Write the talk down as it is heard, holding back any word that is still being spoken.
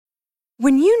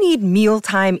When you need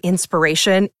mealtime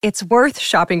inspiration, it's worth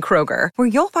shopping Kroger, where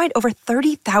you'll find over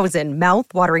 30,000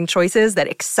 mouth-watering choices that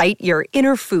excite your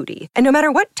inner foodie. And no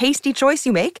matter what tasty choice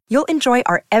you make, you'll enjoy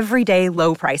our everyday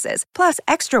low prices, plus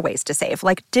extra ways to save,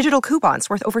 like digital coupons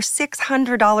worth over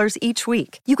 $600 each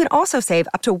week. You can also save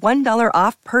up to $1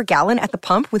 off per gallon at the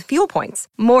pump with fuel points.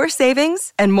 More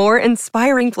savings and more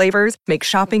inspiring flavors make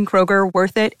shopping Kroger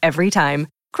worth it every time.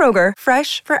 Kroger,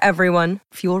 fresh for everyone.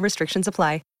 Fuel restrictions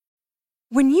apply.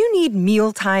 When you need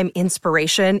mealtime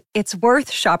inspiration, it's worth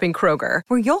shopping Kroger,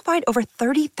 where you'll find over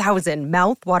 30,000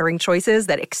 mouth-watering choices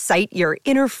that excite your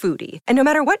inner foodie. And no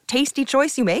matter what tasty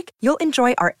choice you make, you'll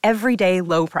enjoy our everyday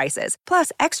low prices,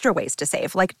 plus extra ways to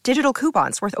save, like digital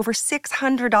coupons worth over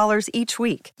 $600 each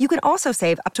week. You can also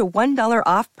save up to $1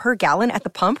 off per gallon at the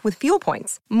pump with fuel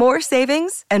points. More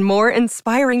savings and more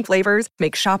inspiring flavors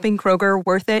make shopping Kroger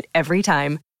worth it every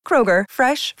time. Kroger,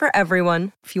 fresh for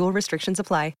everyone. Fuel restrictions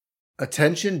apply.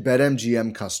 Attention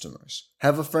BetMGM customers.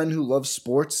 Have a friend who loves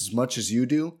sports as much as you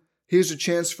do? Here's a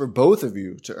chance for both of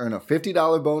you to earn a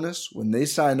 $50 bonus when they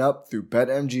sign up through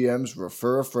BetMGM's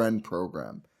Refer a Friend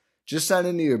program. Just sign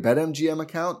into your BetMGM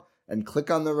account and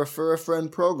click on the Refer a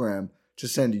Friend program to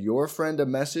send your friend a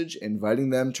message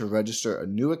inviting them to register a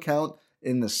new account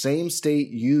in the same state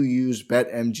you use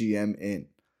BetMGM in.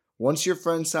 Once your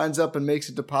friend signs up and makes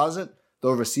a deposit,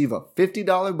 they'll receive a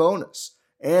 $50 bonus.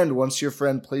 And once your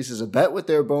friend places a bet with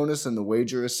their bonus and the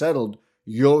wager is settled,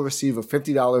 you'll receive a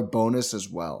 $50 bonus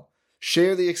as well.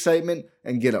 Share the excitement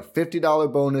and get a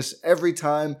 $50 bonus every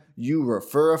time you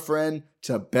refer a friend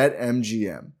to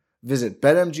BetMGM. Visit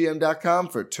BetMGM.com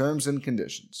for terms and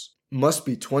conditions. Must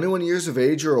be 21 years of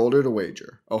age or older to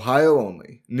wager. Ohio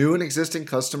only. New and existing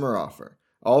customer offer.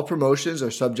 All promotions are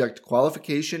subject to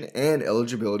qualification and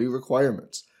eligibility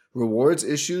requirements. Rewards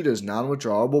issued as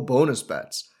non-withdrawable bonus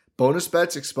bets. Bonus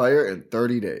bets expire in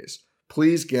 30 days.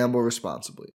 Please gamble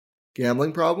responsibly.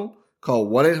 Gambling problem? Call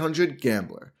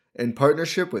 1-800-GAMBLER in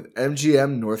partnership with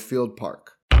MGM Northfield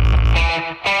Park.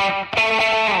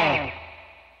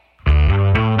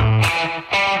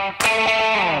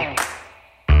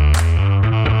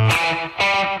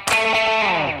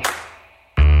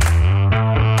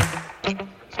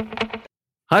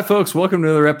 Hi, folks. Welcome to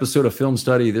another episode of Film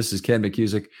Study. This is Ken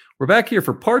McCusick. We're back here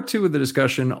for part two of the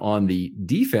discussion on the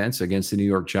defense against the New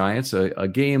York Giants, a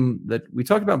game that we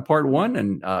talked about in part one,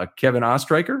 and Kevin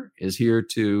Ostreicher is here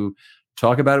to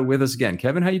talk about it with us again.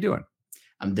 Kevin, how you doing?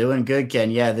 I'm doing good,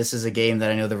 Ken. Yeah, this is a game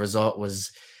that I know the result was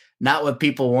not what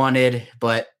people wanted,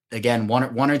 but again,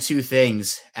 one or two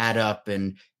things add up,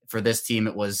 and for this team,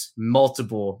 it was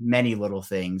many little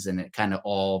things, and it kind of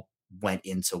all went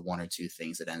into one or two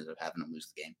things that ended up having to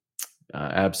lose the game.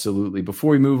 Absolutely.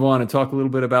 Before we move on and talk a little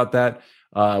bit about that,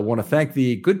 I want to thank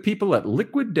the good people at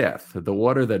Liquid Death, the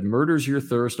water that murders your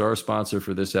thirst, our sponsor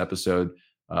for this episode.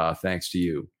 Thanks to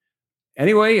you.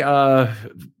 Anyway,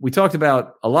 we talked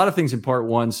about a lot of things in part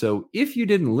one. So if you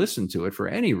didn't listen to it for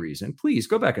any reason, please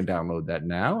go back and download that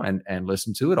now and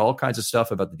listen to it. All kinds of stuff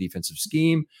about the defensive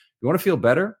scheme. You want to feel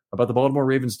better about the Baltimore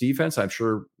Ravens defense? I'm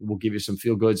sure we'll give you some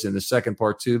feel goods in the second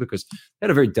part too, because they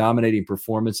had a very dominating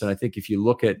performance. And I think if you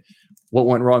look at what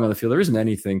went wrong on the field, there isn't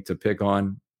anything to pick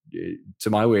on to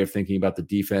my way of thinking about the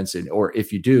defense. Or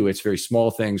if you do, it's very small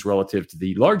things relative to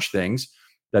the large things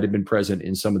that had been present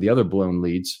in some of the other blown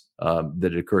leads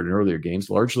that had occurred in earlier games.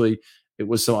 Largely, it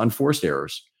was some unforced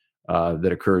errors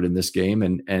that occurred in this game,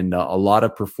 and a lot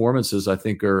of performances I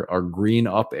think are green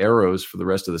up arrows for the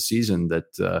rest of the season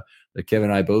that Kevin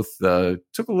and I both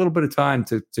took a little bit of time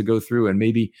to go through. And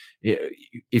maybe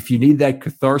if you need that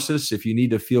catharsis, if you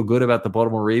need to feel good about the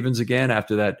Baltimore Ravens again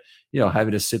after that,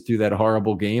 having to sit through that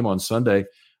horrible game on Sunday,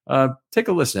 take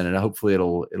a listen, and hopefully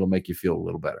it'll make you feel a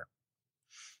little better.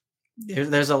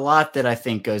 There's a lot that I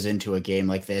think goes into a game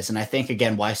like this. And I think,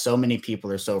 again, why so many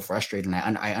people are so frustrated,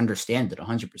 and I understand it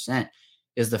 100%,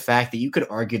 is the fact that you could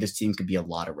argue this team could be a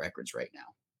lot of records right now.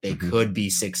 They could be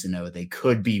 6-0. They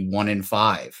could be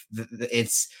 1-5.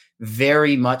 It's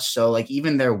very much so. Like,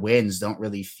 even their wins don't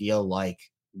really feel like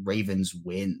Ravens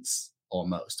wins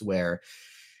almost, where,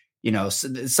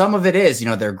 some of it is,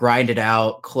 they're grinded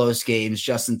out, close games,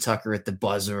 Justin Tucker at the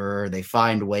buzzer, they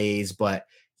find ways, but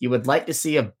you would like to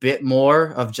see a bit more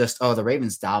of just, the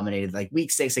Ravens dominated, like week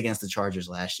 6 against the Chargers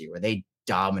last year, where they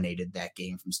dominated that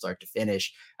game from start to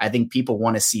finish. I think people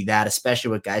want to see that, especially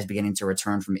with guys beginning to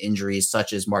return from injuries,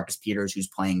 such as Marcus Peters, who's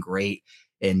playing great,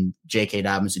 and J.K.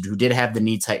 Dobbins, who did have the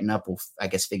knee tighten up. We'll, I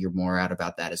guess, figure more out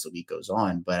about that as the week goes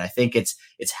on. But I think it's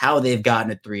how they've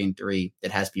gotten to 3-3 that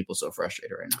has people so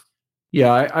frustrated right now.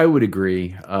 Yeah, I would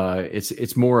agree.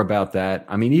 It's more about that.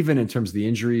 I mean, even in terms of the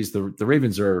injuries, the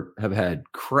Ravens have had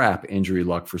crap injury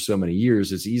luck for so many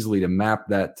years. It's easily to map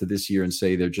that to this year and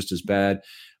say they're just as bad.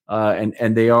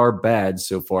 And they are bad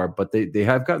so far, but they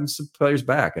have gotten some players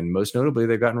back, and most notably,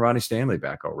 they've gotten Ronnie Stanley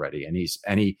back already, and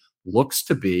he looks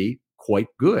to be quite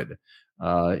good.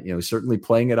 Certainly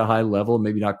playing at a high level,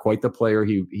 maybe not quite the player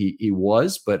he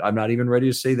was, but I'm not even ready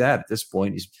to say that at this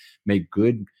point. He's made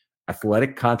good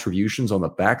athletic contributions on the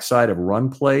backside of run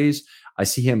plays. I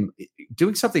see him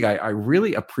doing something I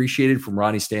really appreciated from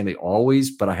Ronnie Stanley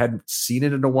always, but I hadn't seen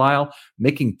it in a while,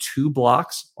 making 2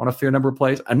 blocks on a fair number of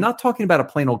plays. I'm not talking about a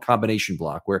plain old combination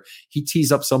block where he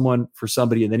tees up someone for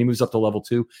somebody and then he moves up to level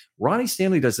 2. Ronnie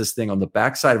Stanley does this thing on the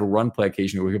backside of a run play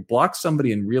occasionally where he'll block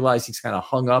somebody and realize he's kind of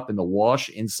hung up in the wash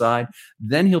inside.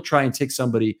 Then he'll try and take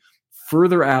somebody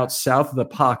further out south of the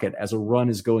pocket as a run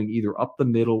is going either up the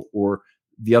middle or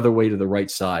the other way to the right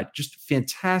side. Just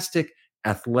fantastic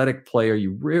athletic player.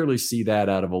 You rarely see that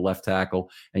out of a left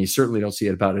tackle, and you certainly don't see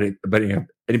it about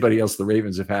anybody else the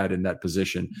Ravens have had in that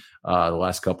position the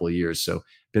last couple of years. So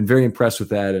been very impressed with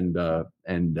that,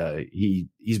 and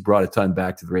he's brought a ton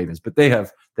back to the Ravens. But they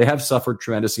have suffered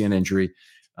tremendously in injury.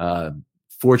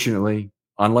 Fortunately,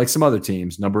 unlike some other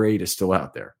teams, number 8 is still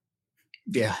out there.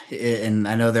 Yeah, and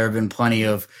I know there have been plenty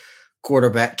of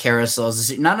quarterback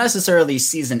carousels, not necessarily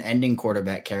season-ending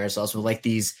quarterback carousels, but like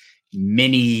these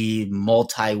mini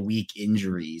multi-week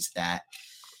injuries that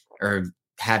are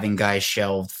having guys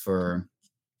shelved for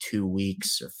 2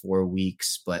 weeks or 4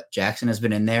 weeks. But Jackson has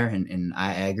been in there, and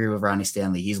I agree with Ronnie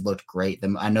Stanley. He's looked great.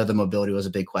 I know the mobility was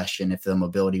a big question if the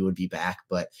mobility would be back,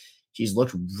 but he's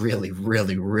looked really,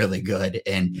 really, really good.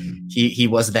 And he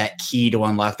was that key to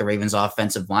unlock the Ravens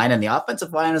offensive line, and the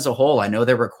offensive line as a whole. I know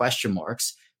there were question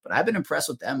marks, but I've been impressed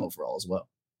with them overall as well.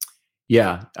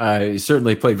 Yeah, he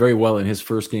certainly played very well in his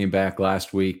first game back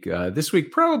last week. This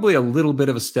week, probably a little bit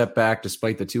of a step back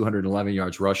despite the 211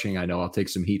 yards rushing. I know I'll take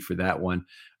some heat for that one.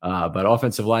 But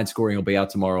offensive line scoring will be out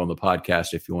tomorrow on the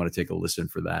podcast if you want to take a listen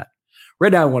for that.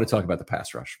 Right now, I want to talk about the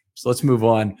pass rush. So let's move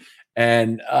on.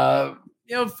 And, a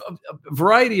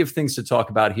variety of things to talk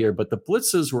about here, but the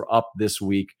blitzes were up this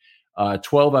week.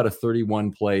 12 out of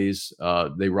 31 plays,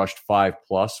 they rushed 5+,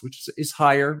 which is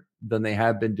higher than they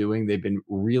have been doing. They've been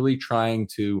really trying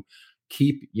to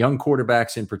keep young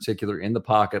quarterbacks in particular in the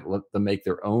pocket, let them make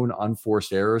their own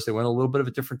unforced errors. They went a little bit of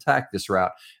a different tack this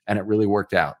route, and it really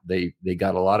worked out. They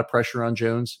got a lot of pressure on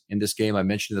Jones in this game. I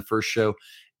mentioned in the first show,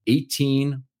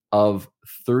 18 of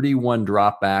 31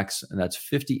 dropbacks, and that's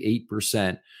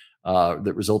 58%,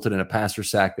 that resulted in a passer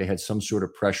sack. They had some sort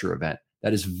of pressure event.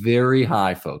 That is very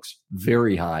high, folks,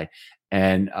 very high.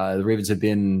 And the Ravens had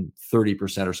been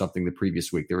 30% or something the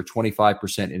previous week. They were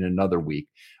 25% in another week.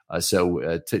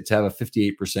 So to have a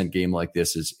 58% game like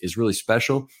this is really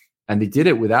special. And they did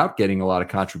it without getting a lot of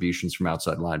contributions from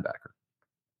outside linebacker.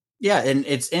 Yeah, and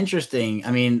it's interesting.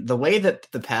 I mean, the way that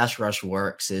the pass rush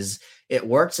works is it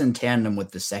works in tandem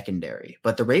with the secondary.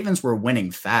 But the Ravens were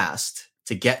winning fast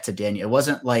to get to Daniel. It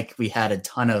wasn't like we had a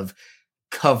ton of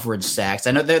coverage sacks.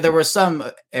 I know there were some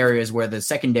areas where the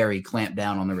secondary clamped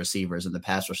down on the receivers and the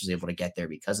pass rush was able to get there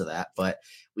because of that. But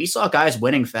we saw guys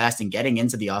winning fast and getting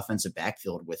into the offensive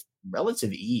backfield with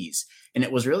relative ease. And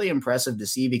it was really impressive to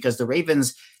see because the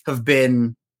Ravens have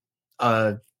been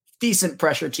a decent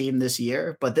pressure team this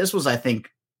year. But this was, I think,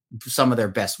 some of their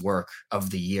best work of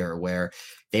the year where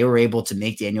they were able to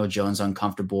make Daniel Jones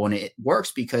uncomfortable. And it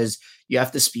works because you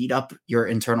have to speed up your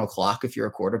internal clock. If you're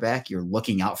a quarterback, you're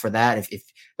looking out for that. If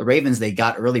the Ravens, they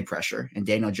got early pressure and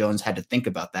Daniel Jones had to think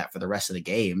about that for the rest of the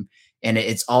game. And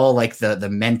it's all like the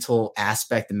mental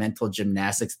aspect, the mental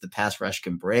gymnastics that the pass rush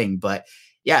can bring. But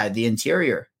yeah, the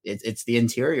interior, it's the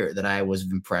interior that I was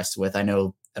impressed with. I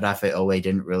know Odafe Oweh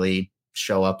didn't really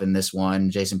show up in this one.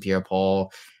 Jason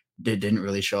Pierre-Paul didn't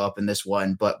really show up in this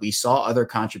one, but we saw other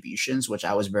contributions, which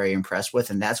I was very impressed with.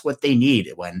 And that's what they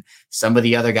need. When some of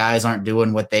the other guys aren't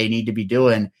doing what they need to be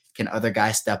doing, can other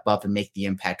guys step up and make the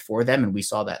impact for them? And we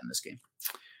saw that in this game.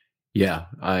 Yeah,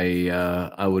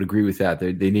 I would agree with that.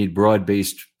 They need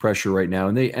broad-based pressure right now,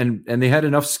 and they had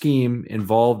enough scheme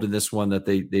involved in this one that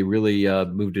they really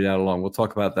moved it out along. We'll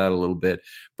talk about that a little bit.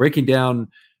 Breaking down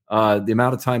the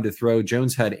amount of time to throw,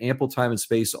 Jones had ample time and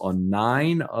space on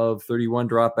 9 of 31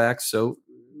 dropbacks, so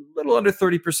a little under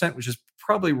 30%, which is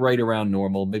probably right around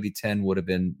normal. Maybe 10 would have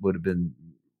been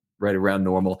right around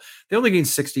normal. They only gained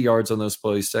 60 yards on those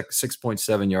plays,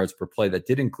 6.7 yards per play. That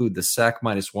did include the sack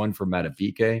 -1 for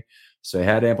Madubuike. So they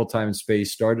had ample time and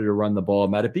space, started to run the ball.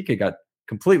 Madubuike got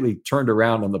completely turned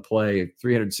around on the play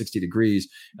 360 degrees,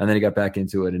 and then he got back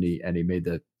into it and he made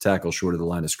the tackle short of the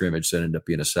line of scrimmage. So it ended up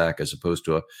being a sack as opposed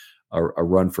to a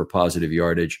run for positive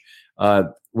yardage.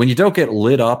 When you don't get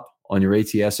lit up on your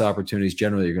ATS opportunities,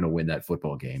 generally you're going to win that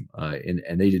football game.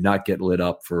 And they did not get lit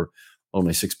up for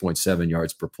only 6.7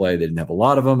 yards per play. They didn't have a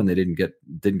lot of them, and they didn't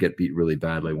get beat really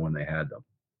badly when they had them.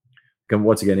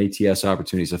 Once again, ATS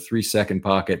opportunities, a 3-second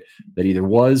pocket that either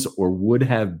was or would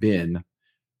have been,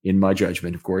 in my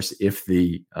judgment, of course, if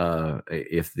the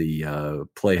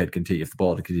play had continued, if the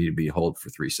ball had continued to be held for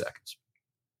 3 seconds.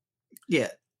 Yeah,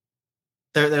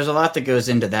 there's a lot that goes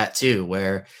into that too,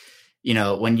 where,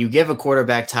 when you give a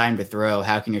quarterback time to throw,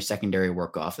 how can your secondary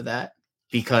work off of that?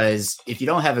 Because if you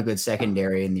don't have a good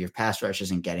secondary and your pass rush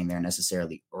isn't getting there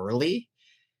necessarily early,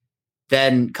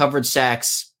 then coverage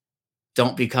sacks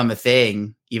don't become a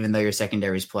thing, even though your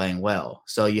secondary is playing well.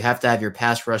 So you have to have your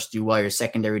pass rush do well, your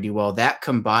secondary do well. That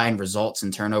combined results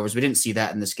in turnovers. We didn't see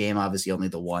that in this game. Obviously, only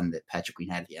the one that Patrick Queen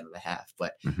had at the end of the half,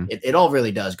 but it all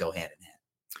really does go hand in hand.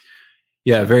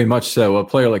 Yeah, very much so. A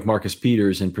player like Marcus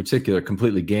Peters in particular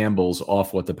completely gambles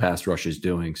off what the pass rush is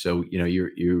doing. So,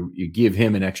 you give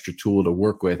him an extra tool to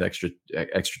work with, extra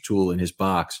tool in his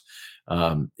box.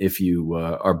 If you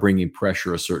are bringing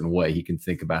pressure a certain way, he can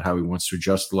think about how he wants to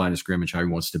adjust the line of scrimmage, how he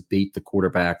wants to bait the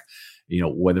quarterback,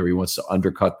 whether he wants to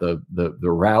undercut the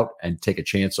route and take a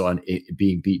chance on it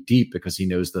being beat deep because he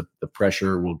knows the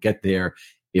pressure will get there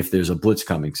if there's a blitz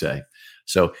coming, say.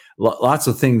 So lots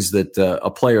of things that a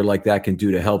player like that can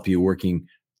do to help you working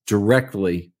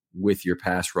directly with your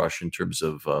pass rush in terms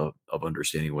of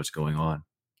understanding what's going on.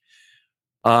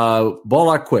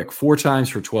 Ball out quick, 4 times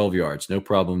for 12 yards. No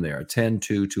problem there. 10-2,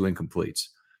 2 incompletes.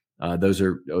 Those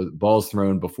are balls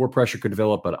thrown before pressure could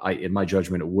develop, but in my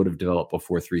judgment, it would have developed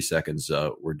before 3 seconds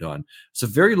were done. It's a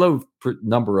very low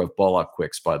number of ball out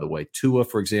quicks, by the way. Tua,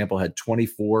 for example, had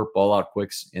 24 ball out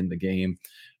quicks in the game.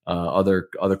 Other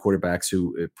quarterbacks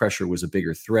who pressure was a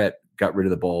bigger threat got rid of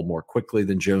the ball more quickly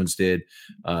than Jones did.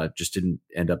 Just didn't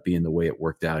end up being the way it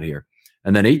worked out here.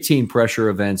 And then 18 pressure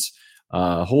events,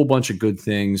 a whole bunch of good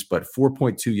things, but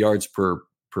 4.2 yards per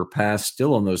pass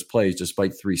still on those plays,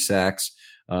 despite 3 sacks.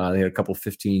 They had a couple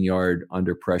 15-yard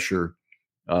under pressure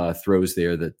throws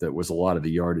there that was a lot of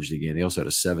the yardage again. They also had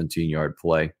a 17-yard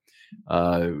play.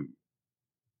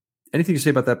 Anything to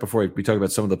say about that before we talk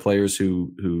about some of the players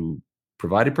who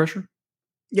provided pressure?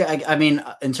 Yeah, I mean,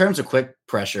 in terms of quick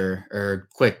pressure or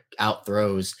quick out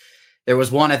throws, there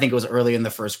was one, I think it was early in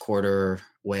the first quarter,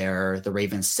 where the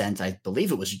Ravens sent, I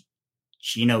believe it was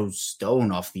Geno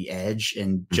Stone off the edge,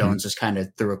 and Jones just kind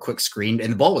of threw a quick screen,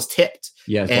 and the ball was tipped.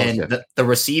 Yeah, and the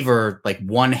receiver, like,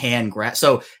 one hand grab.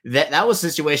 So that was a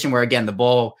situation where, again, the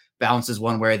ball bounces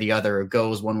one way or the other, or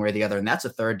goes one way or the other, and that's a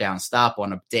third down stop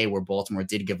on a day where Baltimore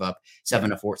did give up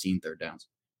 7 of 14 third downs.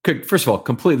 First of all,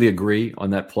 completely agree on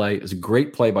that play. It was a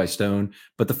great play by Stone,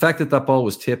 but the fact that ball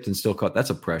was tipped and still caught, that's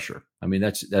a pressure. I mean,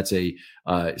 that's a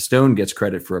Stone gets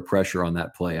credit for a pressure on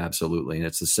that play, absolutely, and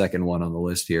it's the second one on the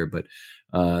list here. But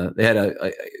they had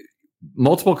a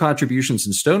multiple contributions,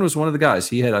 and Stone was one of the guys.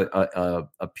 He had a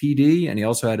PD, and he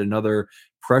also had another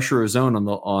pressure zone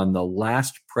on the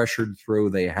last pressured throw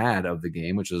they had of the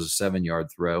game, which was a 7-yard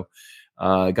throw.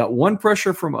 Got 1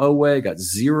 pressure from Oweh, got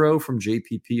 0 from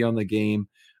JPP on the game.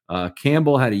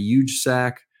 Campbell had a huge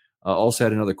sack, also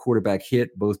had another quarterback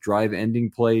hit, both drive-ending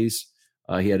plays.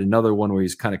 He had another one where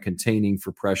he's kind of containing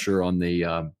for pressure on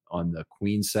the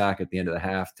Queen sack at the end of the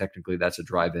half. Technically, that's a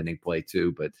drive-ending play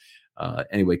too. But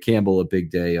anyway, Campbell, a big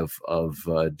day of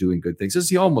doing good things, as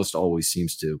he almost always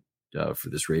seems to for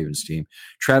this Ravens team.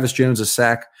 Travis Jones, a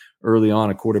sack early on,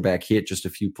 a quarterback hit just a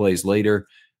few plays later.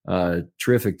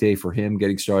 Terrific day for him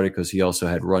getting started, because he also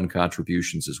had run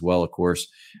contributions as well, of course.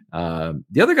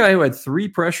 The other guy who had 3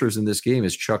 pressures in this game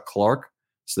is Chuck Clark.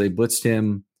 So they blitzed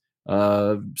him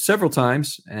several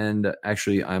times, and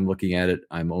actually I'm looking at it,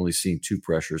 I'm only seeing 2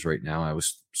 pressures right now. I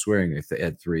was swearing if they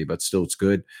had 3, but still it's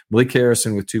good. Malik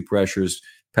Harrison with 2 pressures,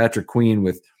 Patrick Queen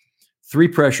with 3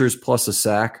 pressures plus a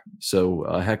sack. So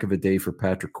a heck of a day for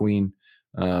Patrick Queen.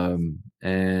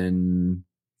 And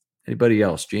anybody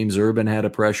else? James Urban had a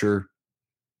pressure.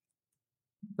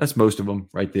 That's most of them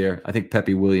right there. I think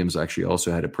Pepe Williams actually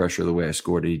also had a pressure the way I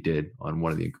scored it. He did on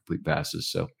one of the incomplete passes.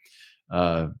 So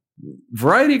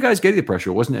variety of guys getting the pressure.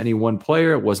 It wasn't any one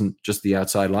player. It wasn't just the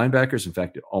outside linebackers. In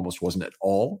fact, it almost wasn't at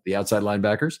all the outside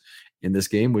linebackers in this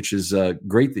game, which is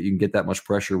great that you can get that much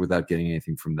pressure without getting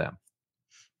anything from them.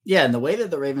 Yeah, and the way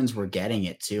that the Ravens were getting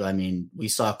it too. I mean, we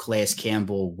saw Calais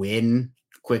Campbell win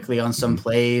quickly on some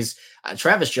plays.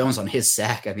 Travis Jones on his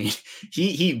sack, I mean,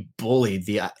 he bullied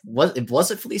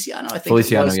was it Feliciano? I think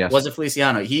Feliciano, yes. Was it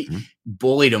Feliciano? He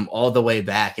bullied him all the way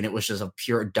back, and it was just a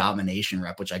pure domination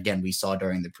rep, which again we saw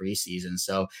during the preseason.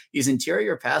 So these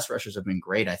interior pass rushers have been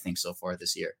great, I think, so far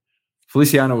this year.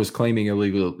 Feliciano was claiming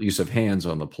illegal use of hands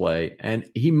on the play, and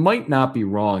he might not be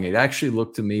wrong. It actually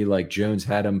looked to me like Jones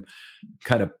had him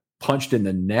kind of punched in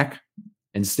the neck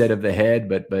instead of the head,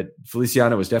 but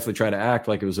Feliciano was definitely trying to act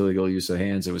like it was illegal use of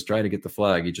hands and was trying to get the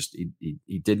flag.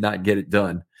 He did not get it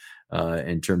done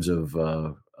in terms of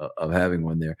having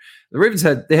one there. The Ravens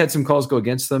had some calls go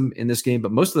against them in this game,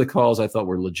 but most of the calls I thought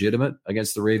were legitimate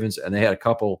against the Ravens, and they had a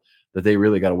couple that they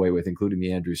really got away with, including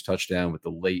the Andrews touchdown with the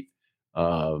late.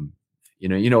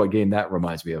 You know what game that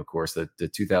reminds me of course, the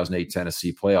 2008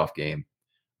 Tennessee playoff game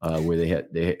where they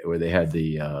had the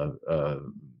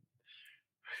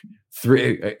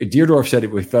three. Deerdorf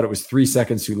said we thought it was 3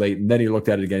 seconds too late, and then he looked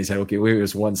at it again. He said, "Okay, it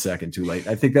was 1 second too late."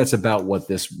 I think that's about what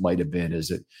this might have been. Is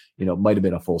it might have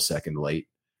been a full second late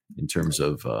in terms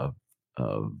of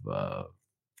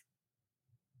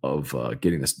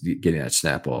getting that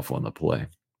snap off on the play.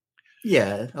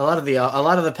 Yeah, a lot of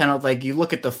the penalty, like you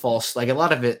look at the false, like a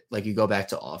lot of it, like you go back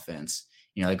to offense,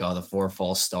 like all the 4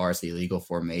 false starts, the illegal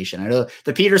formation. I know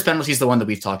the Peters penalty is the one that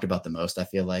we've talked about the most. I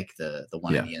feel like the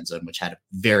one in the end zone, which had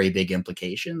very big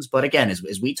implications. But again,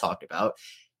 as we talked about,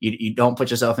 you don't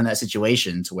put yourself in that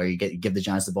situation to where you give the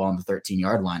Giants the ball on the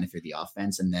 13-yard line if you're the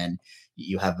offense, and then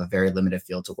you have a very limited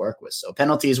field to work with. So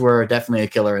penalties were definitely a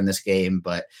killer in this game,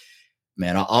 but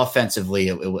man, offensively,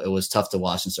 it was tough to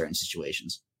watch in certain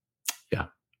situations. Yeah.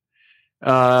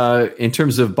 In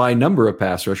terms of by number of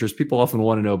pass rushers, people often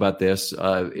want to know about this.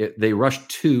 They rushed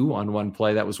 2 on one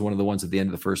play. That was one of the ones at the end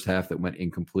of the first half that went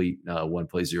incomplete. 1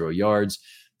 play, 0 yards.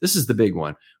 This is the big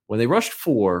one. When they rushed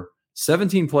 4,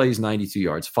 17 plays, 92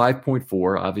 yards,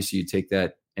 5.4. Obviously, you take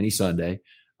that any Sunday.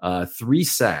 3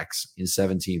 sacks in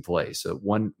 17 plays. So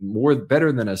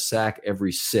better than a sack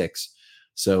every 6.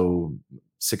 So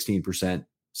 16%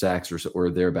 sacks or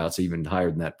thereabouts, even higher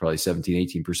than that, probably 17,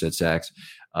 18% sacks.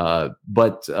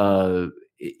 But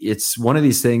it's one of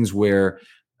these things where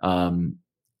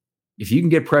if you can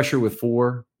get pressure with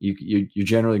 4, you're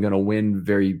generally going to win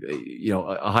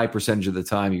a high percentage of the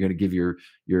time. You're going to give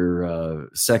your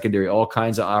secondary all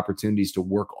kinds of opportunities to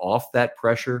work off that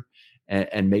pressure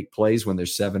and make plays when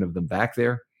there's 7 of them back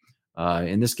there.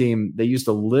 In this game, they used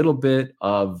a little bit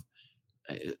of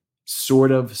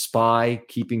sort of spy,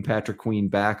 keeping Patrick Queen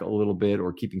back a little bit,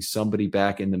 or keeping somebody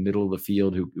back in the middle of the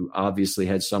field who obviously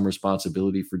had some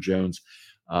responsibility for Jones.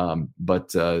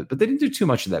 But they didn't do too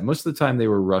much of that. Most of the time they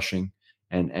were rushing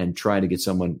and trying to get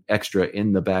someone extra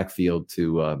in the backfield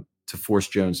to force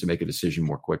Jones to make a decision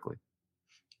more quickly.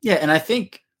 Yeah, and I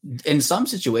think in some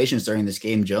situations during this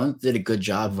game, Jones did a good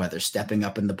job of either stepping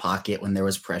up in the pocket when there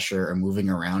was pressure or moving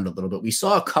around a little bit. We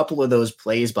saw a couple of those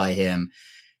plays by him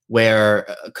where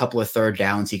a couple of third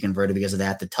downs he converted because of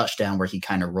that. The touchdown where he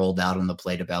kind of rolled out on the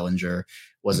play to Bellinger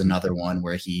was another one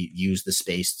where he used the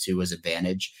space to his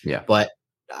advantage. Yeah. But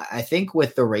I think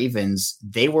with the Ravens,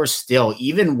 they were still,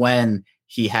 even when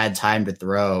he had time to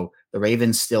throw, the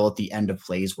Ravens still at the end of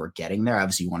plays were getting there.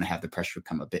 Obviously, you want to have the pressure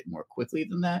come a bit more quickly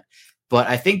than that. But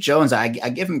I think Jones, I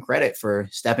give him credit for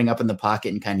stepping up in the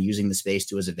pocket and kind of using the space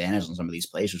to his advantage on some of these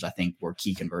plays, which I think were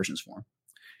key conversions for him.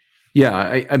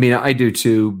 Yeah, I mean, I do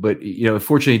too, but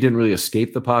fortunately, he didn't really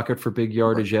escape the pocket for big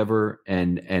yardage ever.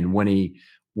 And when he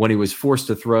was forced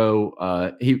to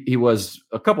throw, he was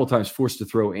a couple of times forced to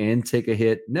throw and take a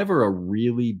hit. Never a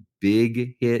really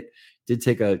big hit. Did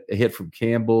take a hit from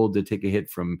Campbell. Did take a hit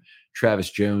from Travis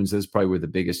Jones. Those probably were the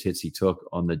biggest hits he took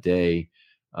on the day.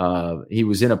 He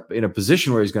was in a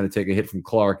position where he's going to take a hit from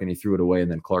Clark, and he threw it away,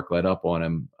 and then Clark let up on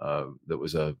him. That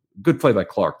was a good play by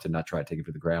Clark to not try to take it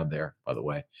to the ground there, by the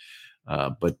way.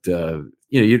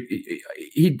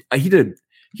 He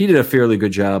did a fairly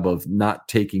good job of not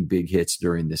taking big hits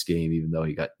during this game, even though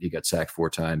he got sacked 4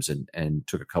 times and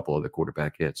took a couple of the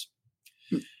quarterback hits.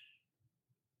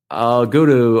 I'll go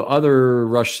to other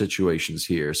rush situations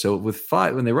here. So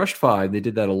when they rushed 5, they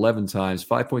did that 11 times,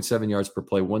 5.7 yards per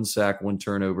play, 1 sack, 1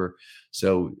 turnover.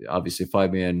 So obviously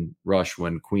 5-man rush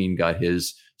when Queen got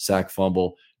his sack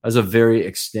fumble. That was a very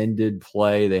extended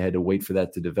play. They had to wait for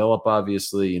that to develop.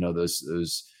 Obviously,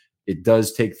 those it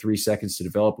does take 3 seconds to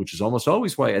develop, which is almost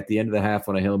always why at the end of the half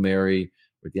on a Hail Mary,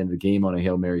 or at the end of the game on a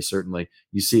Hail Mary, certainly,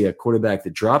 you see a quarterback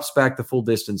that drops back the full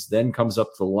distance, then comes up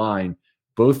to the line,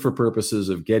 both for purposes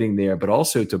of getting there, but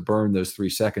also to burn those 3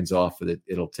 seconds off. That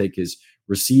it'll take his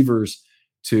receivers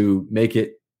to make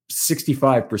it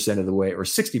 65% of the way, or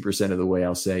 60% of the way,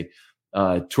 I'll say,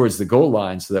 towards the goal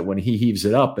line, so that when he heaves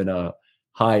it up in a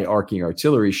high arcing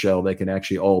artillery shell, they can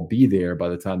actually all be there by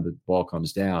the time the ball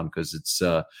comes down, because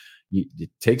it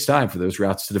takes time for those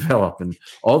routes to develop, and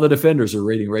all the defenders are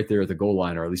waiting right there at the goal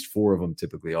line, or at least 4 of them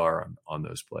typically are on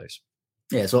those plays.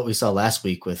 Yeah, it's what we saw last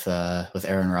week with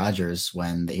Aaron Rodgers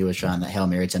when he was trying that Hail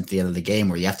Mary attempt at the end of the game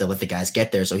where you have to let the guys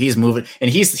get there. So he's moving, and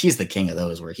he's the king of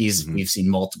those where we've seen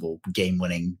multiple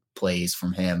game-winning plays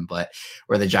from him, but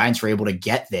where the Giants were able to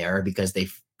get there because they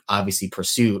obviously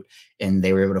pursuit and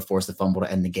they were able to force the fumble to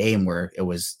end the game, where it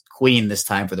was Queen this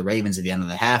time for the Ravens at the end of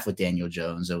the half with Daniel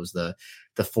Jones. It was the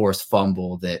forced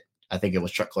fumble that I think it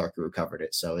was Chuck Clark who recovered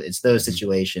it. So it's those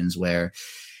situations where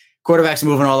quarterback's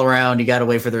moving all around. You got to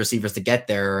wait for the receivers to get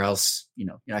there, or else,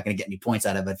 you're not going to get any points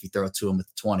out of it if you throw it to them with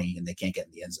 20 and they can't get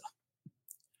in the end zone.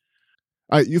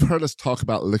 All right, you've heard us talk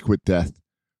about liquid death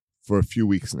for a few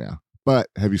weeks now, but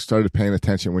have you started paying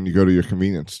attention when you go to your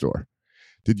convenience store?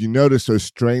 Did you notice those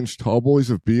strange tall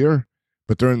boys of beer,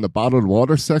 but they're in the bottled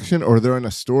water section, or they're in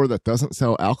a store that doesn't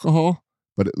sell alcohol,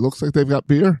 but it looks like they've got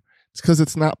beer? It's because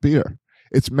it's not beer.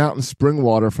 It's mountain spring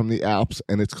water from the Alps,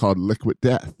 and it's called Liquid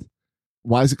Death.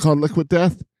 Why is it called Liquid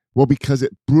Death? Well, because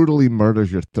it brutally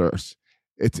murders your thirst.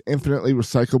 Its infinitely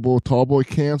recyclable tallboy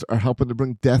cans are helping to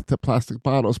bring death to plastic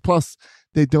bottles. Plus,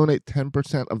 they donate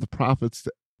 10% of the profits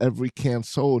to every can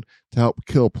sold to help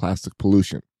kill plastic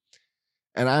pollution.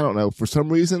 And I don't know, for some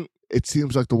reason, it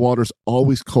seems like the water's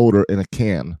always colder in a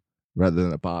can rather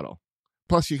than a bottle.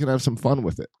 Plus, you can have some fun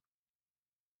with it.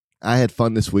 I had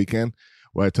fun this weekend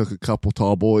where I took a couple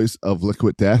tall boys of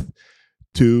Liquid Death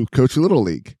to coach a Little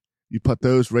League. You put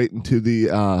those right into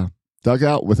the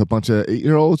dugout with a bunch of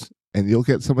 8-year-olds, and you'll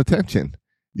get some attention.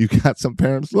 You got some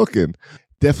parents looking.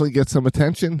 Definitely get some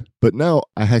attention. But no,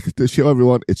 I had to show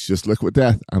everyone it's just Liquid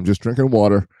Death. I'm just drinking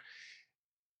water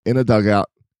in a dugout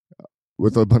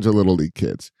with a bunch of Little League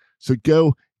kids. So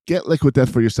go get Liquid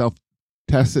Death for yourself.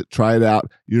 Test it. Try it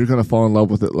out. You're going to fall in love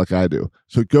with it like I do.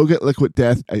 So go get Liquid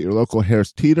Death at your local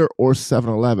Harris Teeter or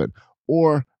 7-Eleven.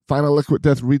 Or find a Liquid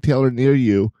Death retailer near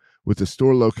you with the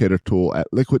store locator tool at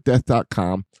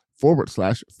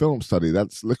liquiddeath.com/film study.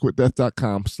 That's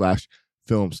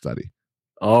liquiddeath.com/film study.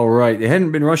 All right. They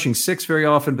hadn't been rushing 6 very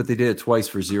often, but they did it twice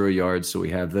for 0 yards. So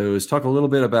we have those. Talk a little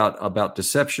bit about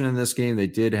deception in this game. They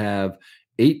did have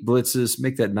 8 blitzes,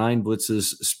 make that 9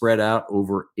 blitzes spread out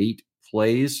over 8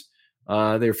 plays.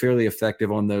 They were fairly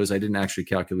effective on those. I didn't actually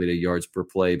calculate a yards per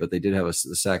play, but they did have the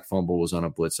sack fumble was on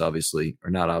a blitz, obviously, or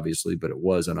not obviously, but it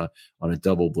was on a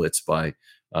double blitz by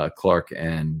Clark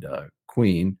and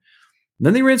Queen. And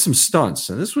then they ran some stunts,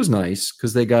 and this was nice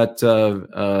because they got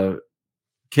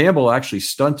Campbell actually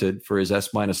stunted for his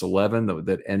S-11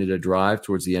 that ended a drive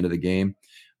towards the end of the game.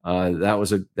 That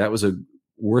was a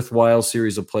worthwhile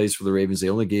series of plays for the Ravens. They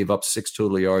only gave up 6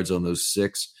 total yards on those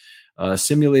 6.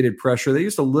 Simulated pressure. They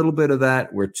used a little bit of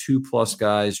that where 2+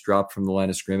 guys dropped from the line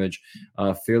of scrimmage.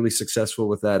 Fairly successful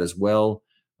with that as well.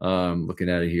 Looking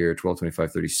at it here, 12,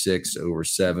 25, 36 over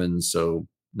 7. So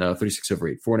no, 36 over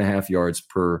 8, 4.5 yards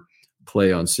per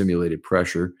play on simulated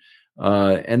pressure.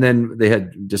 And then they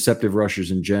had deceptive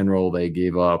rushers in general. They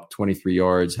gave up 23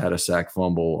 yards, had a sack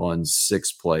fumble on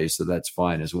 6 plays. So that's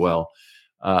fine as well.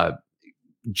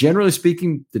 Generally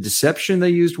speaking, the deception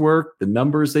they used worked. The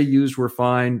numbers they used were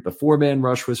fine. The 4-man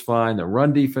rush was fine. The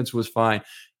run defense was fine.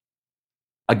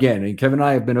 Again, and Kevin and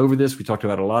I have been over this. We talked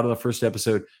about a lot of the first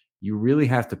episode. You really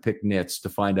have to pick nits to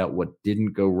find out what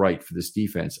didn't go right for this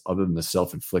defense other than the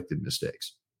self-inflicted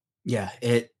mistakes. Yeah,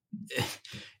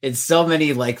 it's so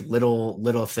many like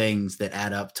little things that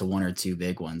add up to 1 or 2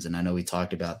 big ones. And I know we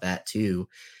talked about that too.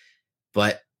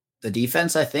 But the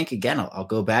defense, I think, again, I'll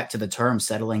go back to the term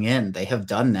settling in. They have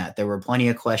done that. There were plenty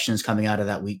of questions coming out of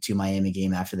that week 2 Miami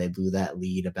game after they blew that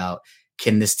lead about,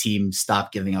 can this team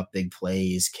stop giving up big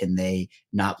plays? Can they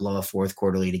not blow a fourth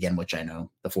quarter lead again? Which I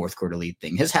know the fourth quarter lead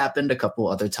thing has happened a couple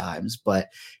other times, but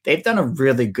they've done a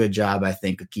really good job, I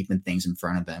think, of keeping things in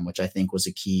front of them, which I think was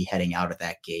a key heading out of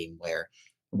that game, where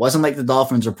it wasn't like the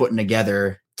Dolphins were putting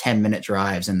together 10-minute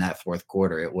drives in that fourth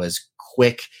quarter. It was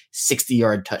quick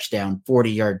 60-yard touchdown,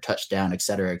 40-yard touchdown, et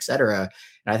cetera, et cetera.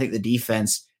 And I think the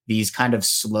defense, these kind of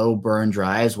slow burn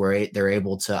drives where they're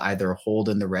able to either hold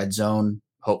in the red zone,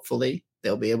 hopefully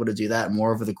they'll be able to do that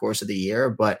more over the course of the year.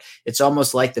 But it's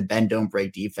almost like the bend, don't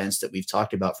break defense that we've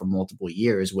talked about for multiple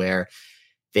years, where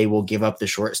they will give up the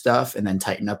short stuff and then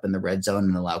tighten up in the red zone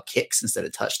and allow kicks instead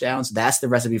of touchdowns. That's the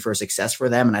recipe for success for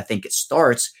them. And I think it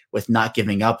starts with not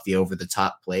giving up the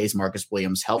over-the-top plays. Marcus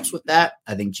Williams helps with that.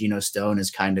 I think Geno Stone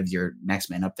is kind of your next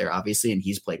man up there, obviously, and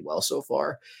he's played well so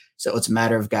far. So it's a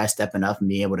matter of guys stepping up and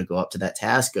being able to go up to that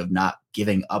task of not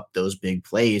giving up those big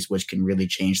plays, which can really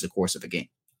change the course of a game.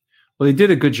 Well, they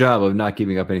did a good job of not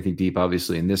giving up anything deep,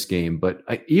 obviously, in this game. But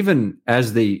even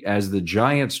as the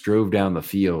Giants drove down the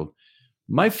field,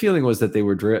 My feeling was that they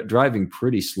were driving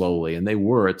pretty slowly, and they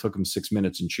were. It took them 6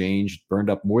 minutes and change, burned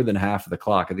up more than half of the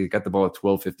clock. I think they got the ball at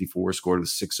 12:54, scored with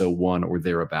 6:01 or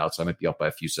thereabouts. I might be up by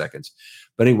a few seconds.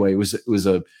 But anyway, it was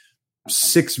a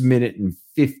 6 minute and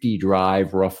 50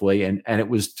 drive roughly. And it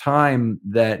was time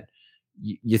that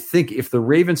you think if the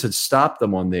Ravens had stopped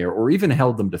them on there or even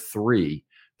held them to 3,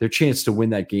 their chance to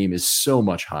win that game is so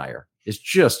much higher. It's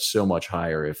just so much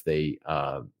higher if they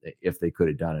could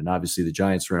have done it. And obviously the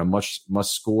Giants were in a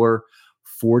must score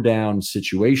 4-down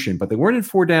situation, but they weren't in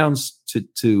 4 downs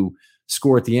to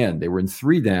score at the end. They were in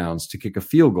 3 downs to kick a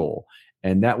field goal,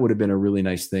 and that would have been a really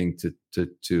nice thing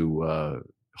to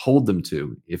hold them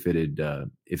to if it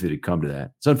had come to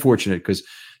that. It's unfortunate because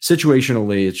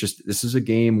situationally, it's just this is a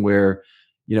game where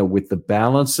with the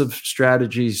balance of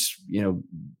strategies,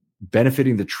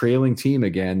 benefiting the trailing team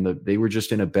again, they were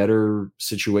just in a better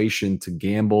situation to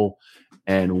gamble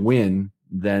and win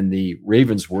than the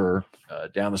Ravens were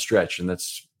down the stretch. And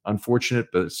that's unfortunate,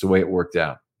 but it's the way it worked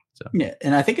out. So. Yeah.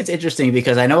 And I think it's interesting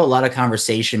because I know a lot of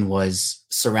conversation was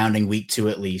surrounding week 2,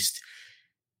 at least,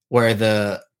 where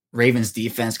the Ravens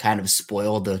defense kind of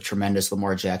spoiled the tremendous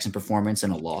Lamar Jackson performance in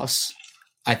a loss.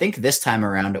 I think this time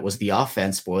around, it was the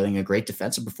offense spoiling a great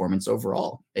defensive performance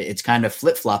overall. It's kind of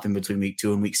flip-flopping between week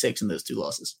 2 and week 6 in those 2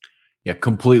 losses. Yeah,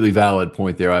 completely valid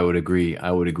point there. I would agree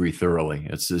thoroughly.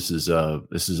 This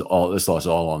loss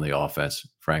all on the offense,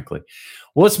 frankly.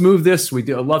 Well, let's move this. I'd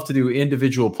love to do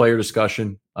individual player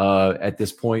discussion at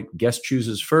this point. Guest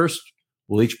chooses first.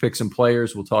 We'll each pick some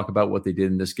players. We'll talk about what they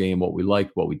did in this game, what we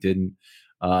liked, what we didn't.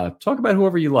 Talk about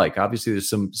whoever you like. Obviously, there's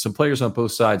some players on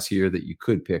both sides here that you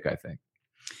could pick, I think.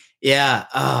 Yeah.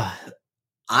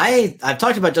 I've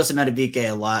talked about Justin Madubuike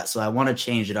a lot, so I want to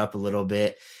change it up a little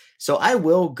bit. So I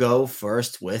will go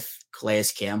first with Calais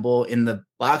Campbell. In the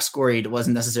box score, it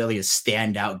wasn't necessarily a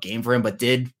standout game for him, but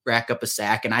did rack up a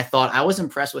sack. And I was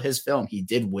impressed with his film. He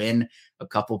did win a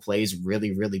couple plays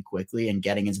really, really quickly and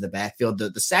getting into the backfield.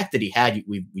 The sack that he had,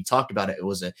 we talked about it. It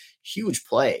was a huge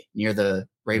play near the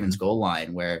Ravens goal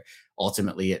line where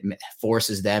ultimately it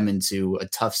forces them into a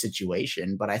tough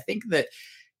situation. But I think that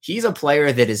he's a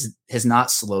player that has not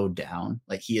slowed down.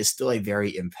 Like, he is still a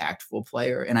very impactful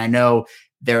player. And I know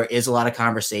there is a lot of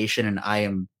conversation, and I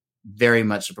am very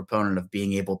much a proponent of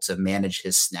being able to manage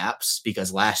his snaps,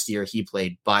 because last year he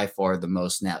played by far the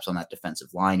most snaps on that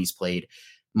defensive line. He's played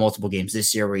multiple games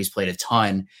this year where he's played a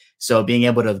ton. So being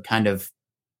able to kind of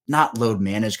not load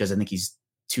manage, because I think he's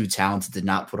too talented to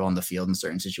not put on the field in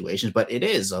certain situations, but it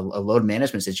is a load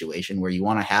management situation where you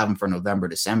want to have him for November,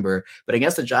 December. But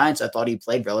against the Giants, I thought he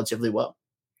played relatively well.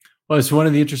 Well, it's one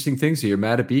of the interesting things here.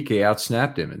 Madubuike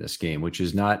outsnapped him in this game, which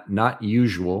is not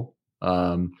usual.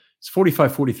 It's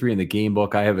 45-43 in the game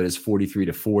book. I have it as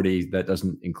 43-40. That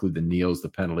doesn't include the kneels, the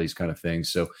penalties kind of thing.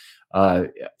 So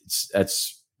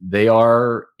they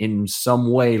are in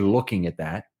some way looking at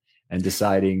that and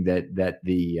deciding that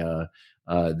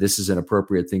this is an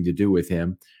appropriate thing to do with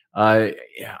him. I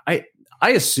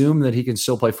assume that he can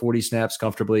still play 40 snaps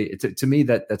comfortably. To me,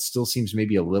 that still seems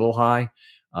maybe a little high.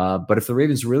 But if the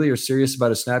Ravens really are serious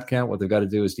about a snap count, what they've got to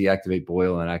do is deactivate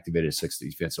Boyle and activate a 6th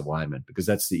defensive lineman, because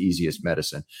that's the easiest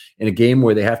medicine. In a game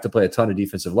where they have to play a ton of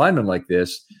defensive linemen like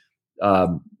this,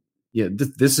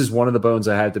 this is one of the bones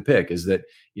I had to pick, is that,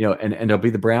 and it'll be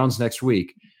the Browns next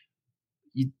week.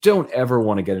 You don't ever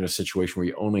want to get in a situation where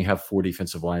you only have 4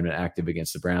 defensive linemen active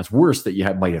against the Browns. Worse, that you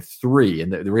might have 3,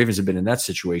 and the Ravens have been in that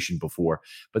situation before.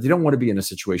 But they don't want to be in a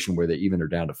situation where they even are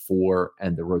down to 4,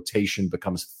 and the rotation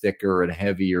becomes thicker and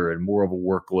heavier and more of a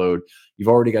workload. You've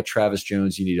already got Travis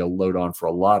Jones you need to load on for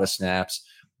a lot of snaps.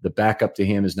 The backup to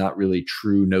him is not really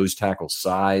true nose tackle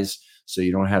size, so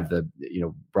you don't have the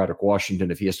Broderick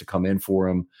Washington if he has to come in for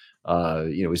him.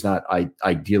 He's not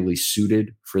ideally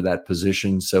suited for that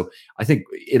position. So I think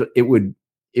it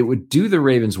would do the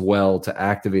Ravens well to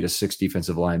activate a 6th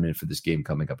defensive lineman for this game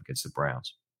coming up against the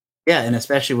Browns. Yeah, and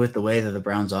especially with the way that the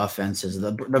Browns offense is.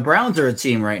 The Browns are a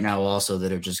team right now also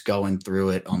that are just going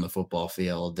through it on the football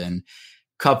field. And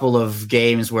couple of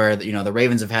games where, the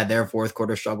Ravens have had their fourth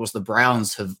quarter struggles. The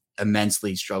Browns have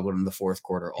immensely struggled in the fourth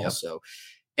quarter also. Yep.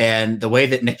 And the way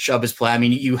that Nick Chubb is playing, I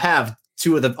mean, you have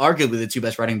arguably the 2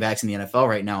 best running backs in the NFL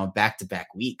right now on back-to-back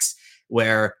weeks,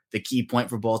 where the key point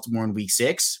for Baltimore in week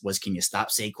 6 was, can you stop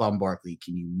Saquon Barkley?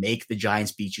 Can you make the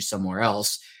Giants beat you somewhere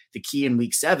else? The key in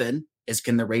week 7 is,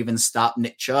 can the Ravens stop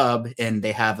Nick Chubb? And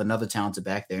they have another talented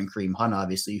back there in Kareem Hunt,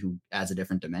 obviously, who adds a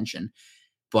different dimension.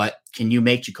 But can you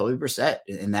make Jacoby Brissett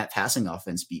in that passing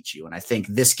offense beat you? And I think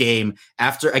this game,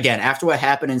 after what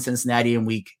happened in Cincinnati in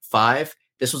week 5,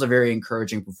 this was a very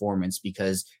encouraging performance,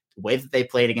 because the way that they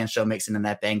played against Joe Mixon and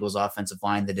that Bengals offensive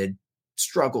line that had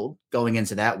struggled going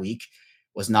into that week,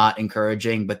 was not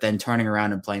encouraging, but then turning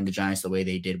around and playing the Giants the way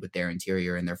they did with their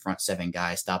interior and their front 7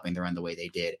 guys, stopping the run the way they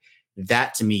did.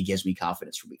 That to me gives me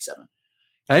confidence for week 7.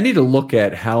 I need to look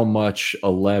at how much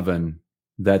 11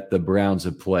 that the Browns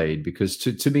have played, because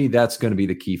to me, that's going to be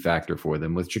the key factor for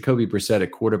them. With Jacoby Brissett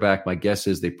at quarterback, my guess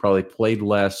is they probably played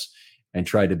less and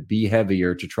tried to be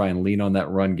heavier to try and lean on that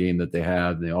run game that they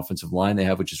have, the offensive line they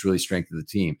have, which is really strength of the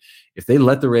team. If they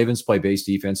let the Ravens play base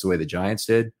defense the way the Giants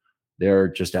did, they're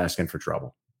just asking for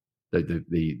trouble.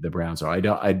 The Browns are. I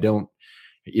don't.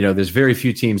 There's very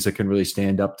few teams that can really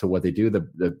stand up to what they do.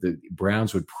 The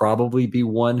Browns would probably be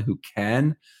one who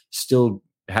can still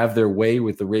have their way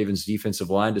with the Ravens defensive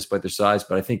line despite their size.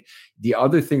 But I think the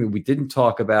other thing that we didn't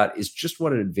talk about is just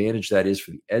what an advantage that is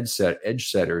for the edge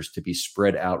setters to be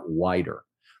spread out wider.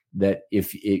 That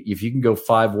if you can go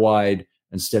 5 wide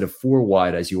instead of 4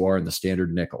 wide as you are in the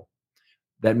standard nickel,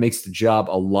 that makes the job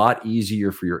a lot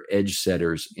easier for your edge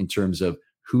setters in terms of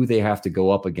who they have to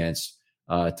go up against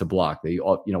to block.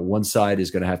 One side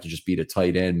is going to have to just beat a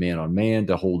tight end man on man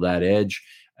to hold that edge.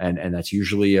 And that's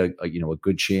usually a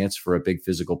good chance for a big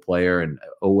physical player. And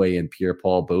Owe and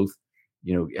Pierre-Paul both,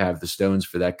 have the stones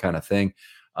for that kind of thing.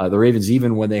 The Ravens,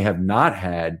 even when they have not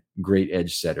had great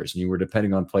edge setters, and you were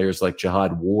depending on players like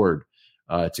Jihad Ward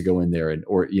to go in there and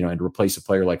replace a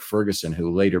player like Ferguson,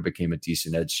 who later became a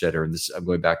decent edge setter. And I'm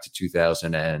going back to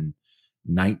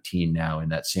 2019 now in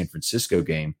that San Francisco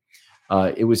game.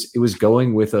 It was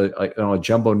going with a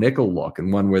jumbo nickel look,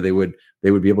 and one where they would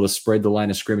be able to spread the line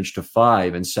of scrimmage to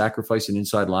 5 and sacrifice an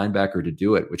inside linebacker to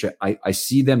do it, which I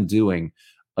see them doing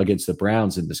against the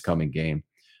Browns in this coming game.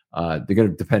 They're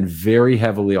going to depend very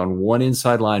heavily on one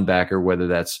inside linebacker, whether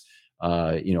that's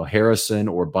Harrison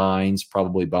or Bynes,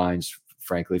 probably Bynes,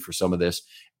 frankly, for some of this,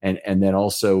 and then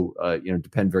also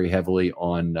depend very heavily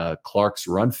on Clark's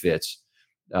run fits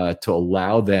to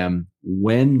allow them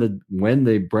when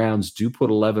the Browns do put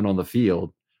 11 on the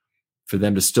field for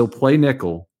them to still play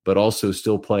nickel, but also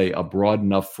still play a broad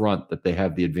enough front that they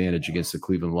have the advantage against the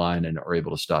Cleveland line and are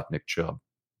able to stop Nick Chubb.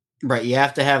 Right. You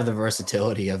have to have the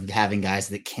versatility of having guys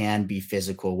that can be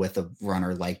physical with a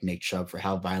runner like Nick Chubb for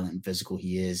how violent and physical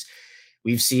he is.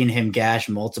 We've seen him gash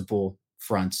multiple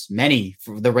fronts, many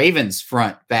for the Ravens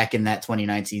front back in that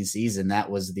 2019 season. That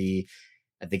was the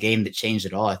game that changed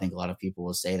it all. I think a lot of people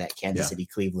will say that Kansas City,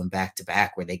 Cleveland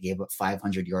back-to-back, where they gave up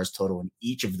 500 yards total in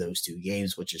each of those 2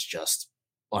 games, which is just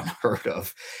unheard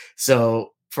of.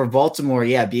 So for Baltimore,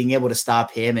 being able to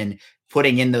stop him and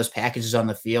putting in those packages on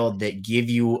the field that give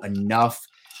you enough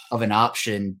of an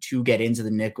option to get into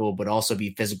the nickel, but also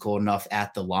be physical enough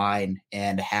at the line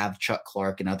and have Chuck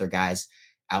Clark and other guys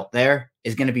out there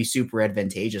is going to be super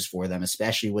advantageous for them,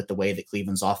 especially with the way that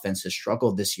Cleveland's offense has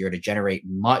struggled this year to generate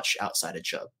much outside of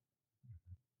Chubb.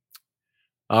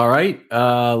 All right.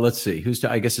 Let's see.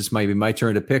 I guess it's maybe my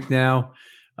turn to pick now.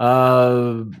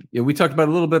 We talked about it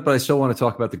a little bit, but I still want to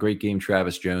talk about the great game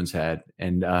Travis Jones had.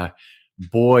 And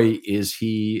boy, is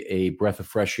he a breath of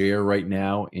fresh air right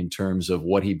now in terms of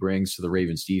what he brings to the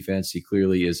Ravens defense. He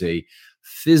clearly is a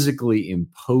physically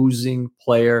imposing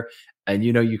player. And,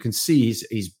 you can see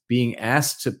he's being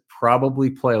asked to probably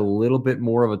play a little bit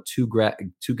more of a two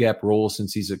gap role,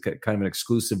 since he's a kind of an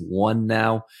exclusive one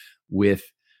now with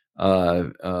Pierce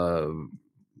out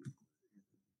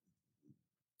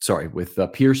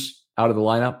of the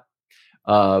lineup.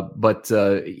 But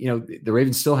the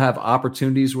Ravens still have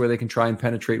opportunities where they can try and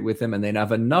penetrate with him, and they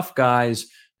have enough guys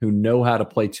who know how to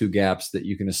play 2 gaps that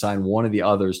you can assign one of the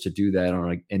others to do that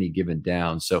on any given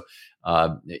down. So,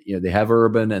 they have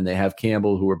Urban and they have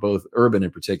Campbell, who are both, Urban in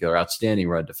particular, outstanding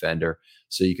run defender.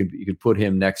 So you could put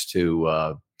him next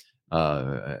to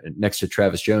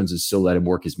Travis Jones and still let him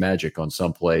work his magic on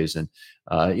some plays. And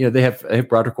they have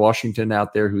Broderick Washington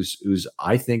out there, who's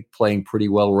I think playing pretty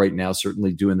well right now,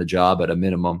 certainly doing the job at a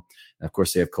minimum. And of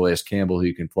course, they have Calais Campbell, who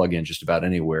you can plug in just about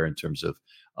anywhere in terms of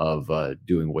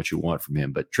doing what you want from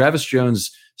him. But Travis Jones'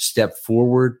 step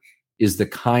forward is the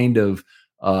kind of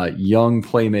young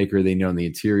playmaker they know in the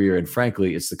interior. And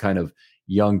frankly, it's the kind of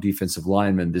young defensive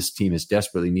lineman this team has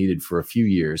desperately needed for a few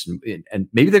years. And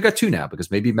maybe they've got 2 now, because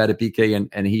maybe Madubuike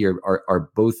and he are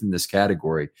both in this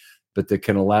category, but that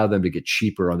can allow them to get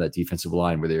cheaper on that defensive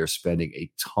line where they are spending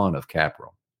a ton of cap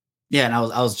room. Yeah. And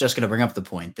I was just going to bring up the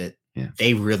point that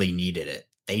they really needed it.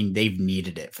 They've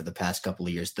needed it for the past couple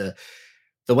of years. The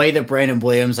way that Brandon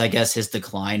Williams, I guess, his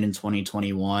decline in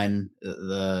 2021,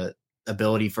 the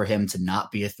ability for him to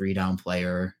not be a 3-down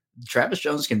player. Travis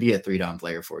Jones can be a 3-down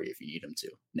player for you if you need him to.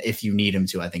 If you need him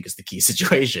to, I think is the key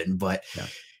situation. But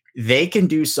they can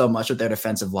do so much with their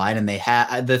defensive line. And they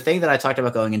have the thing that I talked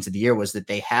about going into the year was that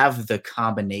they have the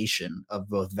combination of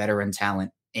both veteran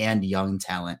talent and young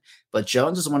talent. But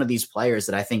Jones is one of these players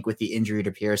that I think with the injury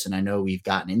to Pearson, I know we've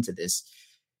gotten into this,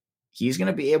 he's going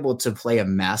to be able to play a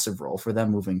massive role for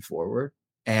them moving forward.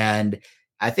 And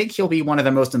I think he'll be one of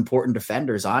the most important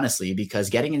defenders, honestly, because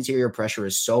getting interior pressure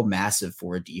is so massive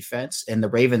for a defense. And the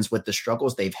Ravens, with the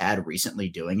struggles they've had recently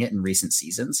doing it in recent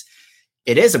seasons,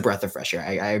 it is a breath of fresh air.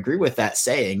 I agree with that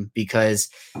saying, because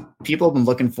people have been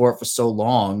looking for it for so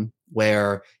long,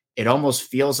 where it almost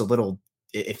feels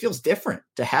it feels different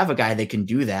to have a guy that can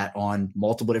do that on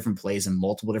multiple different plays and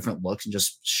multiple different looks and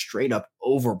just straight up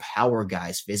overpower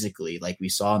guys physically, like we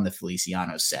saw in the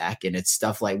Feliciano sack. And it's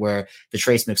stuff like where the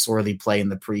Trace McSorley play in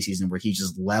the preseason, where he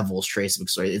just levels Trace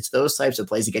McSorley. It's those types of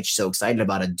plays that get you so excited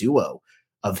about a duo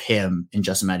of him and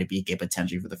Justin Madubuike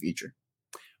potentially for the future.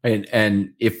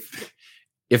 And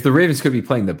if the Ravens could be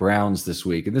playing the Browns this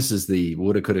week, and this is the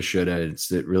woulda, coulda, shoulda,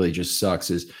 it really just sucks,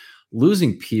 is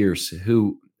losing Pierce,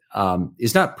 who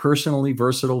is not personally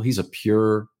versatile. He's a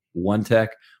pure one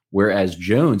tech, whereas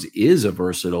Jones is a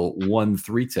versatile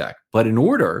 1-3 tech. But in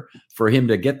order for him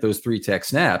to get those 3 tech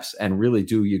snaps and really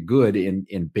do you good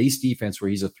in base defense, where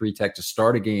he's a 3 tech to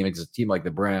start a game against a team like the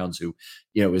Browns, who,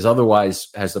 is otherwise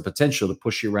has the potential to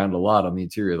push you around a lot on the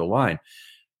interior of the line.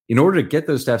 In order to get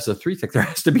those snaps as a 3 tech, there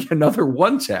has to be another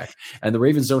 1 tech. And the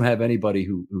Ravens don't have anybody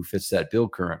who fits that bill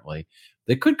currently.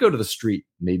 They could go to the street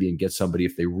maybe and get somebody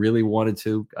if they really wanted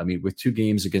to. I mean, with 2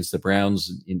 games against the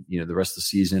Browns in the rest of the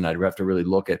season, I'd have to really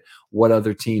look at what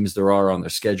other teams there are on their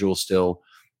schedule still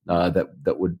that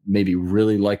would maybe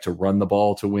really like to run the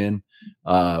ball to win.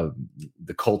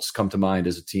 The Colts come to mind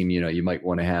as a team, you might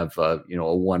want to have, a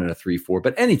 1 and a 3-4,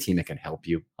 but any team that can help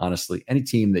you, honestly, any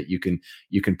team that you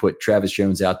can put Travis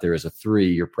Jones out there as a 3,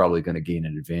 you're probably going to gain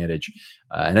an advantage.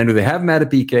 And I know they have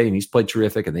Madubuike, and he's played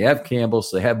terrific, and they have Campbell,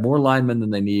 so they have more linemen than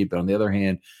they need. But on the other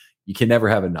hand, you can never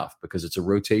have enough, because it's a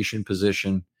rotation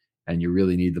position and you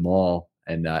really need them all.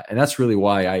 And that's really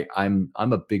why I'm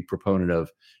a big proponent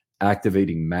of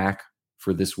activating Mack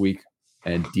for this week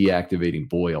and deactivating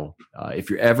Boyle. If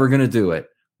you're ever going to do it,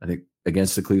 I think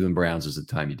against the Cleveland Browns is the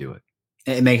time you do it.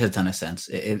 It makes a ton of sense.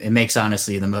 It makes,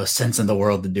 honestly, the most sense in the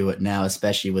world to do it now,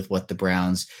 especially with what the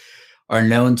Browns are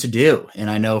known to do.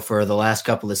 And I know for the last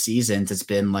couple of seasons, it's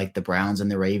been like the Browns and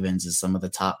the Ravens as some of the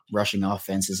top rushing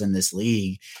offenses in this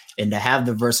league. And to have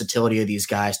the versatility of these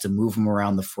guys to move them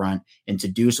around the front and to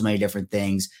do so many different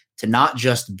things, to not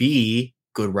just be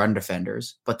good run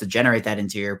defenders, but to generate that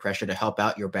interior pressure to help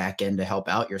out your back end, to help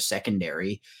out your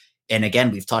secondary. And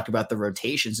again, we've talked about the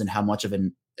rotations and how much of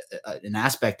an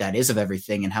aspect that is of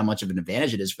everything, and how much of an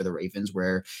advantage it is for the Ravens,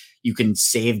 where you can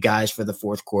save guys for the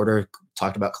fourth quarter.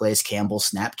 Talked about Calais Campbell's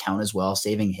snap count as well,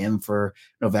 saving him for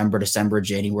November, December,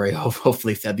 January,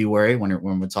 hopefully February when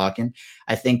we're talking.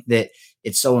 I think that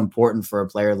it's so important for a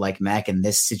player like Mack in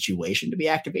this situation to be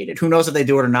activated. Who knows if they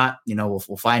do it or not?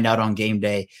 We'll find out on game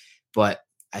day. But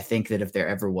I think that if there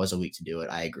ever was a week to do it,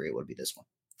 I agree it would be this one.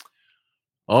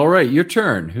 All right, your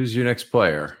turn. Who's your next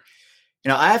player?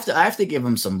 I have to give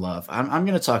him some love. I'm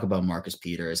going to talk about Marcus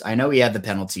Peters. I know he had the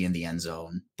penalty in the end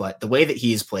zone, but the way that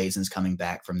he's played since coming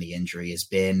back from the injury has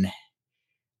been,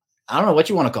 I don't know what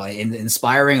you want to call it,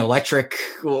 inspiring, electric,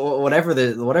 whatever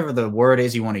the word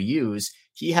is you want to use.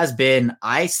 He has been,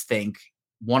 I think,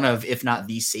 one of, if not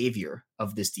the savior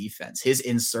of this defense. His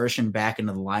insertion back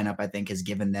into the lineup, I think, has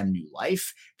given them new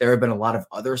life. There have been a lot of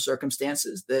other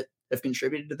circumstances that have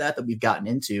contributed to that we've gotten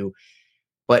into.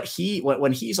 But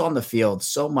when he's on the field,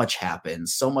 so much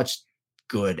happens, so much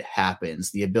good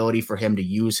happens. The ability for him to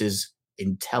use his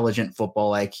intelligent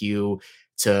football IQ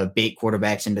to bait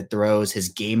quarterbacks into throws, his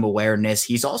game awareness.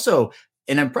 He's also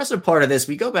an impressive part of this.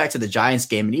 We go back to the Giants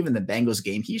game and even the Bengals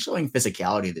game. He's showing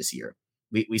physicality this year.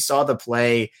 We saw the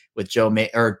play with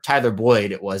Tyler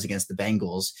Boyd, it was against the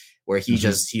Bengals, where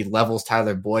he levels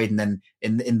Tyler Boyd. And then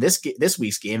in this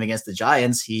week's game against the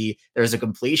Giants, there's a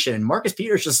completion and Marcus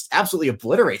Peters just absolutely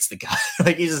obliterates the guy.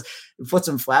 Like he just puts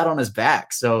him flat on his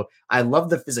back. So I love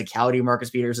the physicality Marcus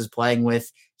Peters is playing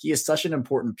with. He is such an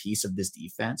important piece of this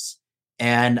defense.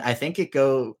 And I think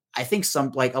a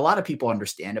lot of people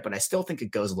understand it, but I still think it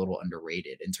goes a little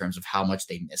underrated in terms of how much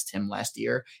they missed him last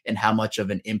year and how much of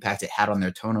an impact it had on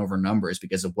their turnover numbers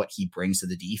because of what he brings to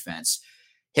the defense.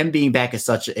 Him being back is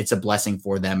it's a blessing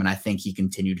for them. And I think he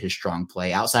continued his strong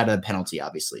play outside of the penalty,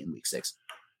 obviously, in week 6.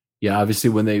 Yeah.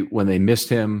 Obviously when they missed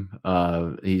him,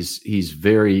 he's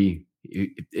very,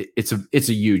 it's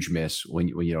a huge miss when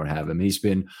you don't have him. He's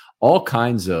been all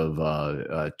kinds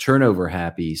of turnover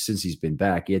happy since he's been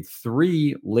back. He had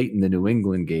 3 late in the New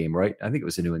England game, right? I think it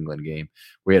was a New England game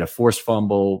where he had a forced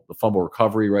fumble, the fumble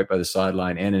recovery right by the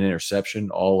sideline, and an interception,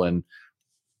 all in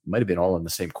might have been all in the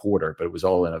same quarter, but it was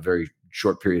all in a very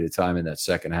short period of time in that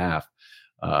second half.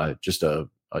 Just a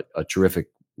terrific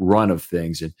run of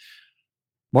things. And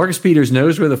Marcus Peters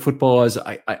knows where the football is.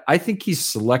 I think he's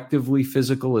selectively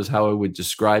physical is how I would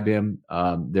describe him.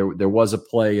 There was a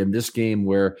play in this game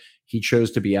where he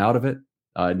chose to be out of it,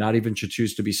 not even to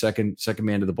choose to be second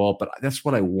man to the ball. But that's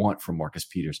what I want from Marcus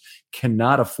Peters.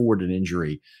 Cannot afford an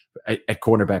injury at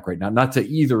cornerback right now, not to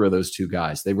either of those two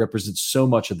guys. They represent so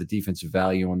much of the defensive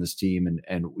value on this team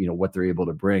and what they're able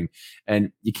to bring.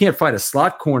 And you can't find a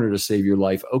slot corner to save your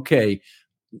life. Okay.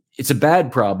 It's a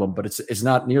bad problem, but it's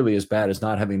not nearly as bad as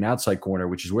not having an outside corner,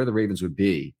 which is where the Ravens would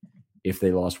be if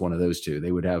they lost one of those two.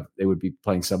 They would be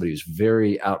playing somebody who's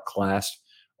very outclassed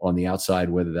on the outside,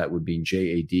 whether that would be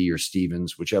JAD or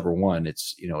Stevens, whichever one.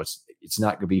 It's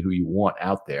not going to be who you want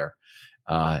out there,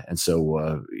 and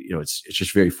so it's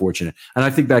just very fortunate. And I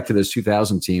think back to those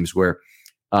 2000 teams where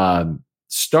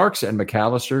Starks and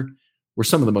McAllister were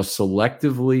some of the most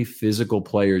selectively physical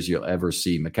players you'll ever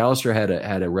see. McAllister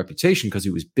had a reputation because he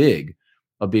was big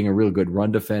of being a real good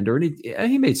run defender, and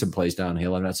he made some plays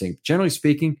downhill. I'm not saying, generally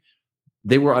speaking,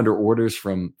 they were under orders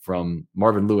from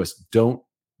Marvin Lewis. Don't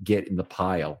get in the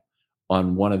pile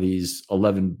on one of these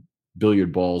 11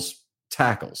 billiard balls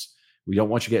tackles. We don't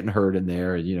want you getting hurt in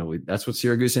there. And, that's what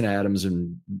Syracuse and Adams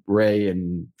and Ray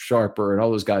and Sharper and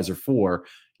all those guys are for.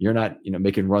 You're not,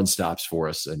 making run stops for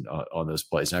us and on those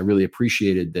plays. And I really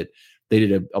appreciated that they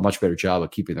did a much better job of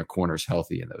keeping their corners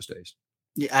healthy in those days.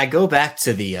 Yeah, I go back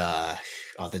to the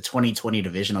 2020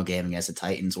 divisional game against the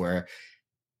Titans where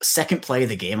second play of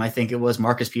the game, I think it was,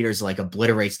 Marcus Peters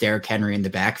obliterates Derrick Henry in the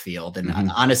backfield. And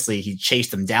honestly, he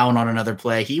chased him down on another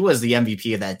play. He was the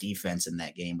MVP of that defense in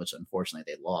that game, which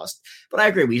unfortunately they lost. But I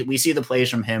agree. We see the plays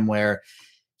from him where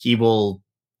he will,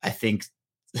 I think,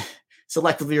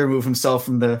 selectively remove himself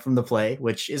from the play,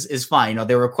 which is fine.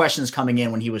 There were questions coming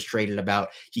in when he was traded about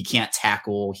he can't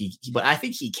tackle. But I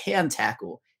think he can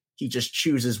tackle. He just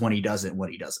chooses when he doesn't, when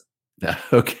he doesn't.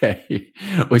 Okay.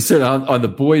 We said on the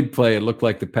Boyd play, it looked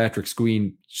like the Patrick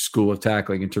Squeen school of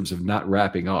tackling in terms of not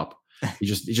wrapping up. He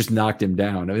just knocked him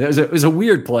down. I mean, it was a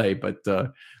weird play, but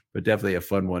definitely a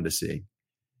fun one to see.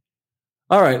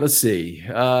 All right, let's see.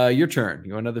 Your turn.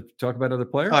 You want to talk about another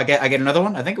player? Oh, I get another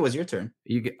one. I think it was your turn.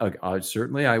 You get,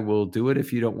 certainly, I will do it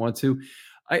if you don't want to.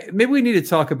 Maybe we need to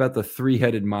talk about the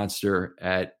three-headed monster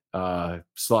at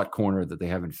slot corner that they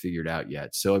haven't figured out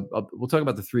yet. So we'll talk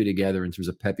about the three together in terms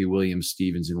of Pepe, Williams,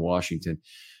 Stevens, and Washington.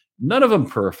 None of them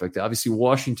perfect. Obviously,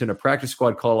 Washington, a practice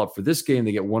squad call-up for this game.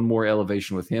 They get one more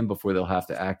elevation with him before they'll have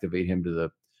to activate him to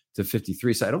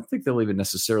 53. So I don't think they'll even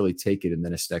necessarily take it in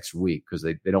this next week because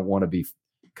they don't want to be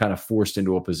kind of forced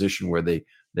into a position where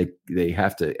they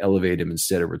have to elevate him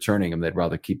instead of returning him. They'd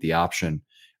rather keep the option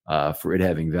for it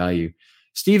having value.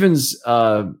 Stevens,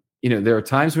 there are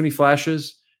times when he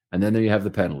flashes, and then there you have the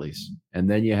penalties, and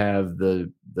then you have the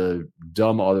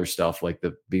dumb other stuff like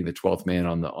being the 12th man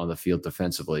on the field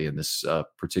defensively in this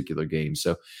particular game.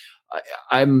 So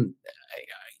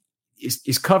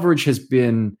his coverage has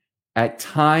been, at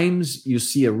times you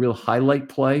see a real highlight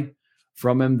play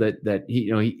from him that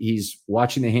he's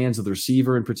watching the hands of the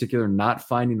receiver in particular, not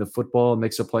finding the football and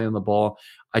makes a play on the ball.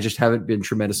 I just haven't been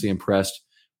tremendously impressed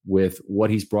with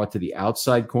what he's brought to the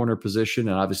outside corner position,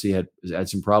 and obviously had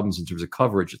some problems in terms of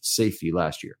coverage at safety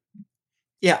last year.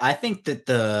 Yeah, I think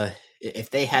that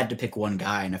if they had to pick one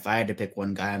guy, and if I had to pick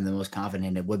one guy I'm the most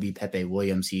confident it would be Pepe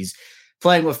Williams. He's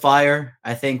playing with fire,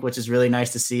 I think, which is really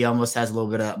nice to see. Almost has a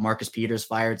little bit of Marcus Peters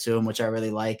fire to him, which I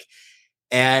really like.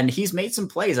 And he's made some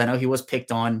plays. I know he was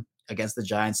picked on against the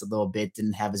Giants a little bit,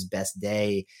 didn't have his best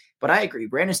day. But I agree.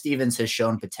 Brandon Stevens has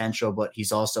shown potential, but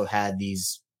he's also had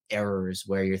these errors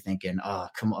where you're thinking, oh,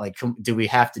 come on, do we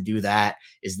have to do that?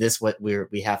 Is this what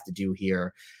we have to do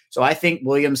here? So I think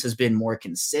Williams has been more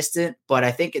consistent, but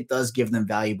I think it does give them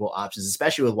valuable options,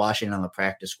 especially with Washington on the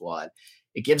practice squad.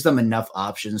 It gives them enough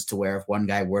options to where if one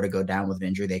guy were to go down with an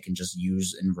injury, they can just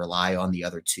use and rely on the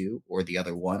other two or the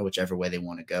other one, whichever way they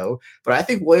want to go. But I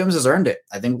think Williams has earned it.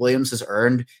 I think Williams has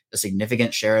earned a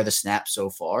significant share of the snaps so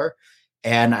far.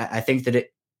 And I think that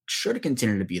it should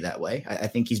continue to be that way. I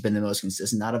think he's been the most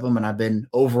consistent out of them. And I've been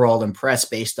overall impressed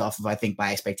based off of, I think,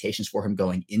 my expectations for him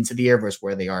going into the year versus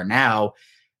where they are now.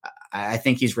 I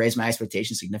think he's raised my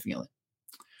expectations significantly.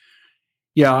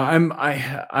 Yeah,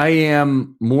 I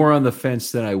am more on the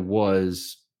fence than I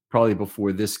was probably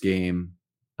before this game.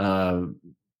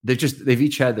 They've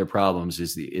each had their problems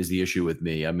is the issue with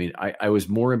me. I mean, I was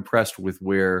more impressed with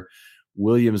where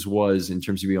Williams was in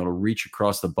terms of being able to reach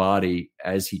across the body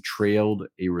as he trailed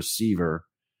a receiver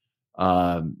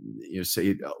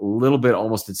Say a little bit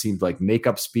almost, it seemed like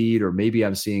makeup speed, or maybe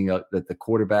I'm seeing that the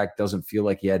quarterback doesn't feel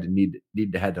like he had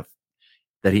to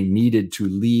that he needed to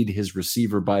lead his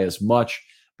receiver by as much.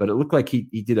 But it looked like he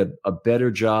did a better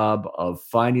job of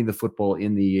finding the football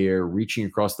in the air, reaching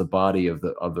across the body of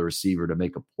the receiver to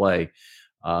make a play.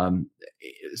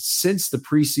 Since the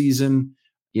preseason,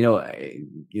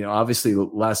 obviously the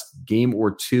last game or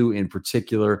two in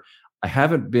particular, I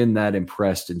haven't been that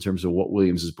impressed in terms of what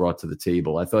Williams has brought to the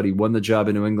table. I thought he won the job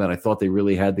in New England. I thought they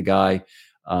really had the guy.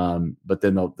 But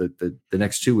then the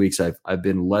next 2 weeks, I've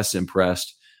been less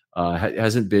impressed.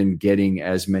 Hasn't been getting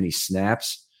as many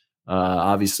snaps.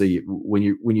 Obviously, when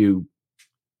you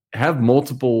have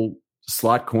multiple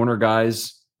slot corner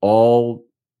guys all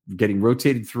getting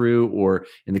rotated through, or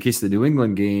in the case of the New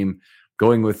England game,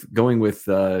 going with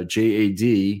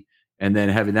JAD and then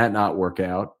having that not work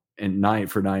out, and 9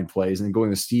 plays, and then going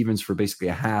with Stevens for basically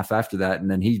a half after that,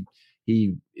 and then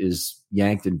he is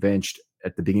yanked and benched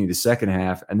at the beginning of the second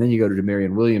half, and then you go to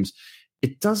Demarion Williams.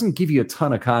 It doesn't give you a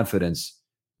ton of confidence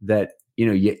that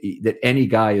that any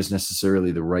guy is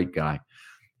necessarily the right guy.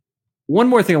 One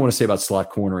more thing I want to say about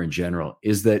slot corner in general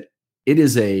is that it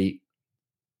is the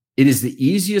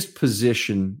easiest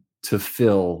position to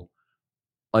fill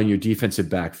on your defensive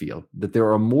backfield, that there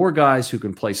are more guys who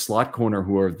can play slot corner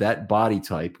who are that body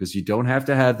type, because you don't have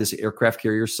to have this aircraft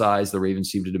carrier size the Ravens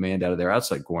seem to demand out of their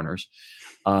outside corners.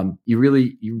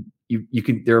 You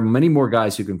can, there are many more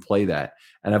guys who can play that.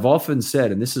 And I've often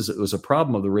said, and it was a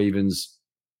problem of the Ravens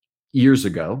years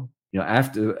ago,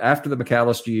 after the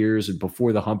McAllister years and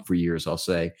before the Humphrey years, I'll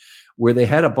say, where they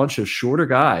had a bunch of shorter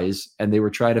guys and they were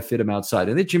trying to fit him outside.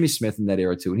 And they had Jimmy Smith in that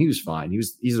era too, and he was fine.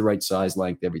 He's the right size,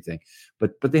 length, everything.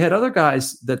 But they had other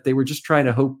guys that they were just trying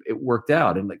to hope it worked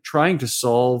out, and like trying to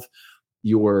solve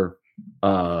your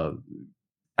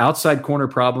outside corner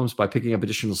problems by picking up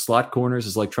additional slot corners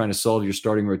is like trying to solve your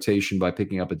starting rotation by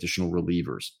picking up additional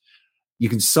relievers. You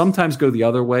can sometimes go the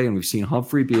other way, and we've seen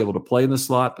Humphrey be able to play in the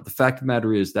slot, but the fact of the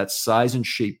matter is that size and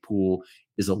shape pool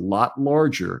is a lot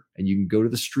larger, and you can go to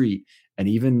the street and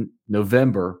even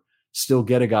November still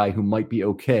get a guy who might be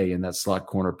okay in that slot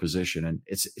corner position. And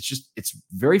it's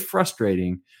very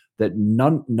frustrating that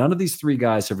none of these three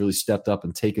guys have really stepped up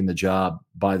and taken the job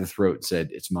by the throat and said,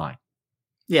 it's mine.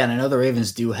 Yeah, and I know the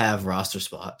Ravens do have roster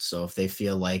spots, so if they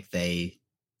feel like they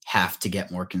have to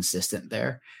get more consistent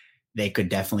there, they could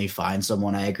definitely find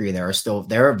someone. I agree. There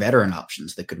are veteran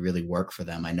options that could really work for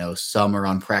them. I know some are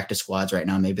on practice squads right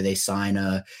now. Maybe they sign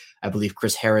I believe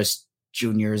Chris Harris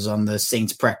Jr. is on the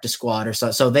Saints practice squad or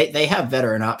so. So they have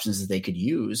veteran options that they could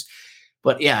use.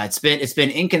 But yeah, it's been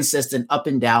inconsistent up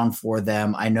and down for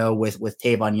them. I know with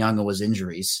Tavon Young, it was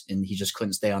injuries and he just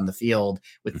couldn't stay on the field.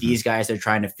 With these guys, they're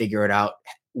trying to figure it out,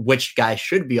 which guy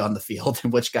should be on the field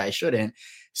and which guy shouldn't.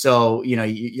 So,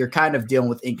 you're kind of dealing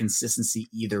with inconsistency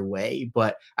either way.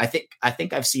 But I think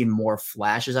I've seen more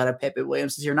flashes out of Pepe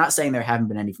Williams this year. Not saying there haven't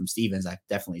been any from Stevens. I've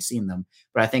definitely seen them.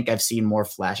 But I think I've seen more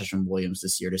flashes from Williams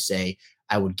this year to say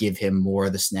I would give him more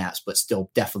of the snaps, but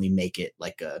still definitely make it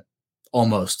like a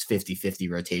almost 50-50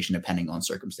 rotation depending on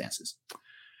circumstances.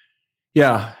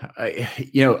 Yeah.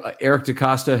 Eric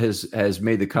DaCosta has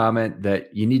made the comment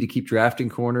that you need to keep drafting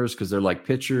corners because they're like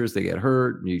pitchers. They get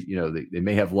hurt. They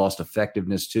may have lost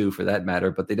effectiveness too, for that matter,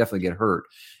 but they definitely get hurt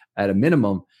at a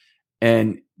minimum.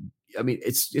 And I mean,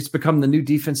 it's become the new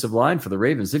defensive line for the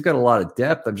Ravens. They've got a lot of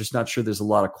depth. I'm just not sure there's a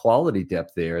lot of quality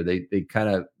depth there. They kind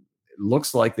of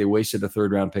looks like they wasted a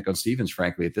 3rd round pick on Stevens,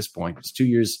 frankly, at this point. It's 2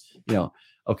 years,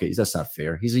 okay, that's not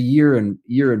fair. He's a year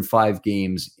and 5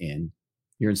 games in.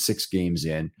 You're in 6 games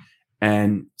in.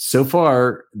 And so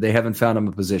far, they haven't found him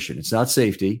a position. It's not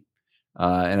safety.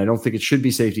 And I don't think it should be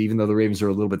safety, even though the Ravens are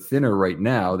a little bit thinner right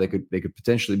now. They could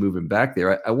potentially move him back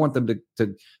there. I want them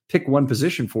to pick one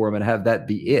position for him and have that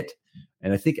be it.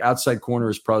 And I think outside corner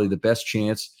is probably the best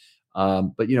chance.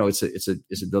 But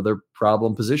it's another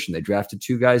problem position. They drafted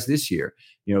 2 guys this year.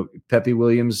 Pepe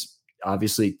Williams,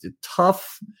 obviously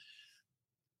tough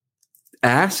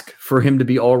ask for him to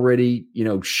be already,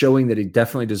 showing that he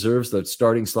definitely deserves the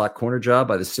starting slot corner job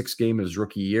by the 6th game of his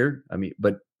rookie year. I mean,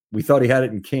 but we thought he had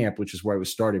it in camp, which is where I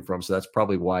was starting from. So that's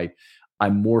probably why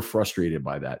I'm more frustrated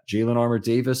by that. Jalen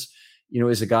Armour-Davis,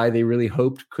 is a guy they really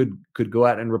hoped could go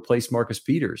out and replace Marcus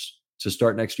Peters to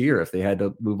start next year if they had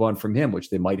to move on from him, which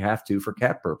they might have to for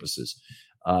cap purposes.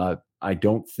 I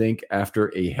don't think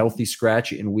after a healthy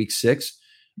scratch in week 6,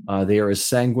 they are as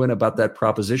sanguine about that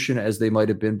proposition as they might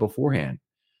have been beforehand.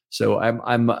 So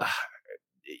I'm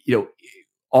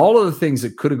all of the things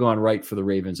that could have gone right for the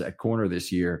Ravens at corner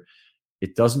this year,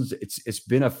 it's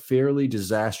been a fairly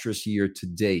disastrous year to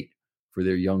date for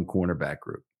their young cornerback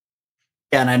group.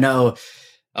 Yeah, and I know.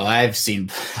 Oh, I've seen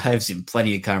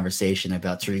plenty of conversation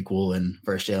about Tariq Woolen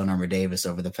versus Jalen Armour-Davis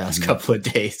over the past couple of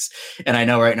days, and I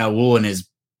know right now Woolen is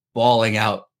balling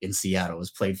out in Seattle. Has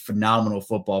played phenomenal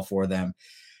football for them.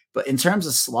 But in terms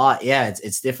of slot, yeah,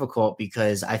 it's difficult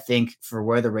because I think for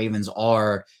where the Ravens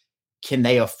are, can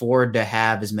they afford to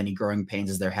have as many growing pains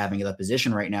as they're having at that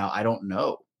position right now? I don't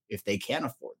know if they can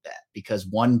afford that, because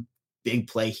one big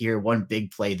play here, one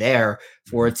big play there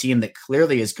for a team that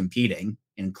clearly is competing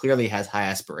and clearly has high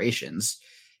aspirations.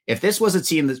 If this was a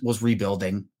team that was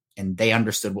rebuilding and they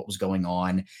understood what was going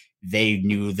on, they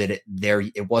knew that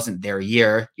it wasn't their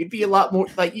year, you'd be a lot more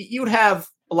like, you'd have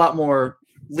a lot more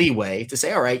leeway to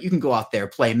say, all right, you can go out there,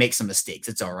 play, make some mistakes.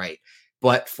 It's all right.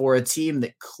 But for a team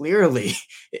that clearly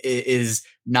is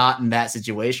not in that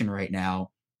situation right now,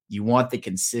 you want the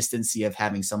consistency of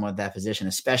having someone at that position,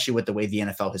 especially with the way the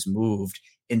NFL has moved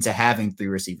into having 3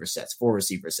 receiver sets, 4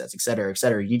 receiver sets, et cetera, et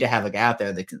cetera. You need to have a guy out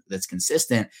there that's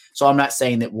consistent. So I'm not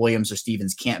saying that Williams or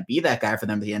Stevens can't be that guy for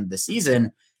them at the end of the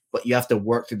season, but you have to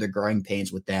work through the growing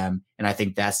pains with them. And I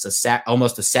think that's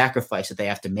almost a sacrifice that they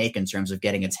have to make in terms of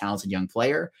getting a talented young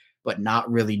player, but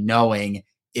not really knowing,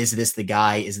 is this the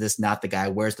guy? Is this not the guy?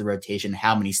 Where's the rotation?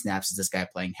 How many snaps is this guy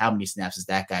playing? How many snaps is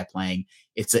that guy playing?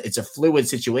 It's a fluid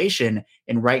situation.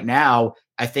 And right now,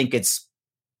 I think it's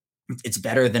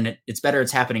better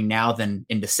it's happening now than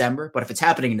in December. But if it's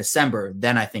happening in December,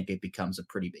 then I think it becomes a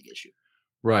pretty big issue.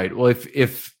 Right. Well,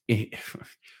 if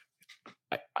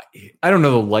I don't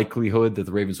know the likelihood that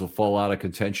the Ravens will fall out of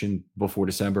contention before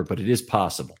December, but it is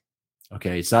possible.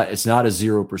 Okay. It's not a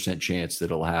 0% chance that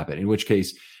it'll happen, in which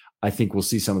case I think we'll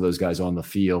see some of those guys on the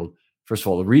field. First of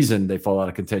all, the reason they fall out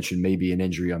of contention may be an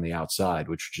injury on the outside,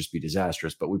 which would just be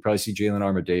disastrous, but we probably see Jalen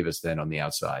Armour-Davis then on the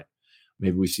outside.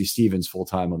 Maybe we see Stevens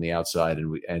full-time on the outside,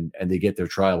 and they get their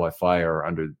trial by fire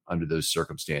under those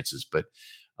circumstances. But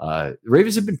the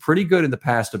Ravens have been pretty good in the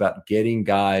past about getting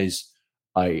guys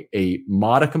a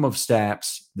modicum of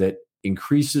snaps that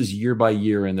increases year by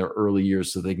year in their early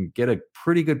years, so they can get a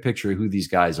pretty good picture of who these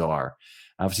guys are.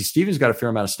 Obviously, Stevens got a fair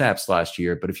amount of snaps last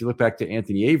year, but if you look back to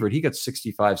Anthony Averett, he got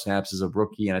 65 snaps as a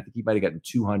rookie, and I think he might have gotten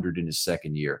 200 in his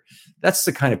second year. That's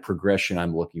the kind of progression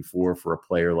I'm looking for a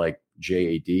player like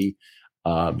JAD.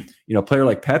 A player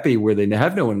like Pepe, where they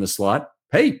have no one in the slot,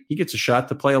 hey, he gets a shot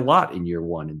to play a lot in year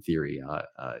one in theory,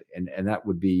 and that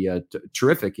would be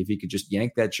terrific if he could just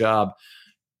yank that job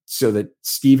so that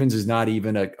Stevens is not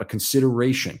even a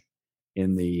consideration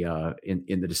in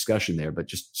the discussion there. But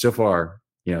just so far,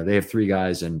 they have 3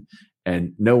 guys, and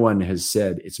no one has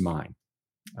said it's mine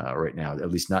right now. At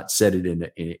least not said it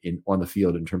in on the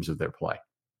field in terms of their play.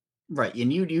 Right,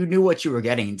 and you knew what you were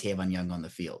getting in Tavon Young on the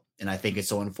field, and I think it's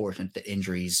so unfortunate that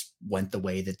injuries went the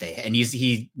way that they. And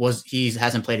he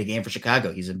hasn't played a game for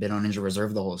Chicago. He's been on injured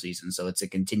reserve the whole season, so it's a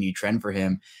continued trend for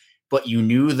him. But you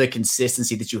knew the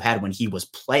consistency that you had when he was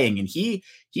playing, and he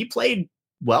played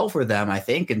well for them, I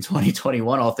think, in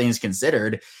 2021, all things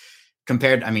considered.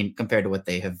 Compared to what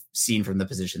they have seen from the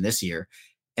position this year.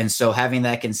 And so having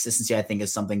that consistency, I think,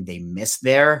 is something they miss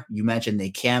there. You mentioned they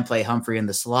can play Humphrey in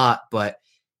the slot, but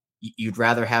you'd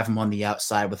rather have him on the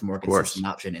outside with a more consistent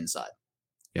option inside.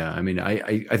 Yeah. I mean,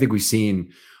 I think we've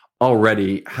seen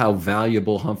already how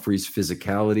valuable Humphrey's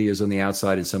physicality is on the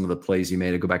outside in some of the plays he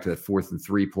made. I go back to that 4th and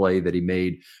 3 play that he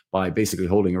made by basically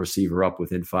holding a receiver up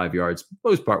within 5 yards.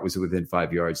 Most part was within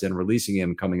 5 yards, then releasing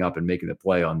him, coming up and making the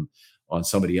play on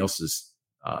somebody else's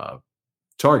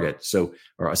target,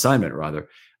 or assignment rather.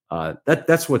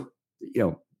 That's what,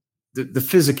 the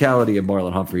physicality of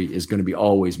Marlon Humphrey is going to be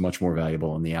always much more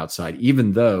valuable on the outside,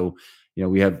 even though,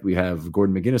 we have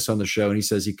Gordon McGinnis on the show, and he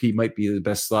says he might be the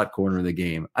best slot corner in the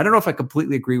game. I don't know if I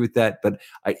completely agree with that, but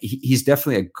he's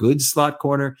definitely a good slot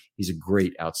corner. He's a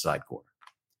great outside corner.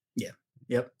 Yeah.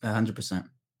 Yep. 100%.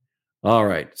 All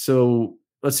right. So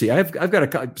let's see. I've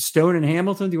got a Stone and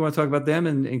Hamilton. Do you want to talk about them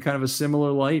in kind of a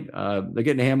similar light? They're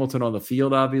getting Hamilton on the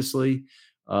field, obviously.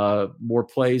 More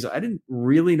plays. I didn't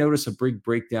really notice a big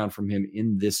breakdown from him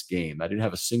in this game. I didn't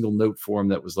have a single note for him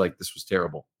that was like, this was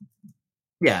terrible.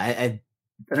 Yeah,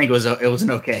 I think it was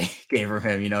an okay game for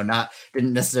him.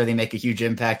 Didn't necessarily make a huge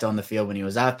impact on the field when he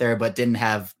was out there, but didn't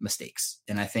have mistakes.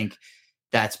 And I think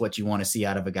that's what you want to see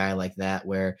out of a guy like that,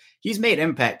 where he's made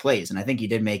impact plays. And I think he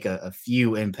did make a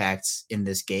few impacts in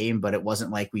this game, but it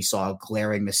wasn't like we saw a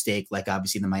glaring mistake, like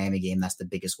obviously in the Miami game. That's the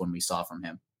biggest one we saw from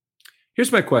him.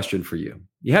 Here's my question for you.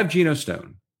 You have Geno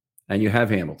Stone and you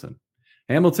have Hamilton.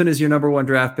 Hamilton is your number 1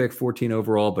 draft pick, 14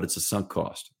 overall, but it's a sunk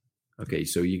cost. Okay,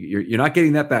 so you're not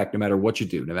getting that back no matter what you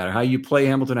do, no matter how you play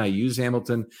Hamilton, how you use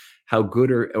Hamilton, how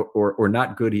good or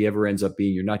not good he ever ends up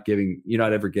being. You're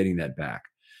not ever getting that back.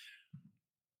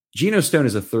 Geno Stone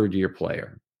is a third-year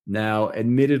player. Now,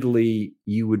 admittedly,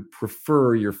 you would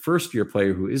prefer your first-year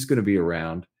player who is going to be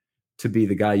around to be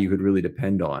the guy you could really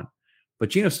depend on. But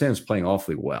Geno Stone is playing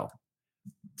awfully well.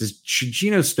 Should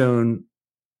Geno Stone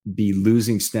be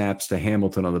losing snaps to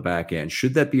Hamilton on the back end?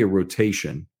 Should that be a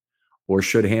rotation? Or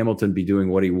should Hamilton be doing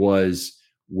what he was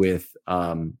with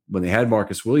when they had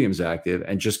Marcus Williams active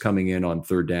and just coming in on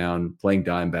third down, playing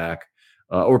dime back,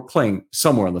 or playing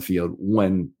somewhere on the field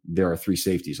when there are three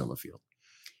safeties on the field?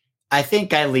 I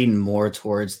think I lean more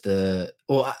towards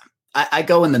I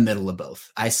go in the middle of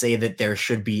both. I say that there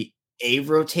should be a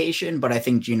rotation, but I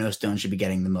think Geno Stone should be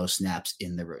getting the most snaps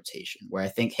in the rotation, where I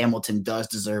think Hamilton does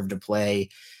deserve to play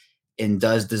and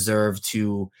does deserve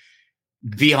to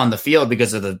be on the field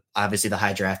because of obviously the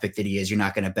high draft pick that he is. You're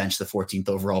not going to bench the 14th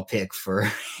overall pick for,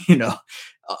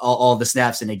 all the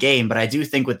snaps in a game. But I do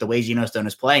think with the way Geno Stone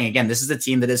is playing, again, this is a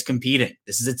team that is competing.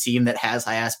 This is a team that has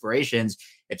high aspirations.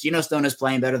 If Geno Stone is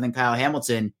playing better than Kyle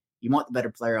Hamilton, you want the better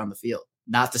player on the field.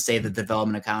 Not to say that the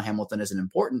development of Kyle Hamilton isn't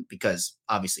important, because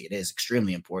obviously it is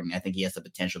extremely important. I think he has the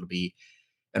potential to be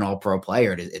an all-pro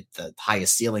player at the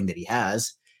highest ceiling that he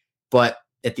has. But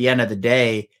at the end of the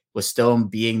day, with Stone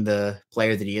being the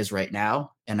player that he is right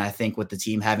now, and I think with the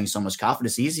team having so much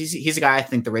confidence, he's a guy I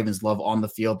think the Ravens love on the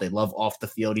field. They love off the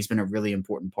field. He's been a really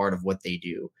important part of what they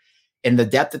do. And the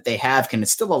depth that they have can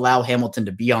still allow Hamilton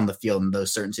to be on the field in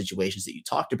those certain situations that you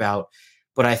talked about.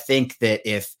 But I think that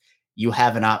if you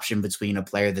have an option between a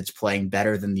player that's playing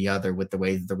better than the other with the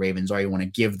way that the Ravens are, you want to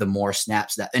give them more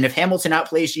snaps. And if Hamilton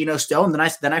outplays Geno Stone, then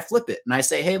I flip it and I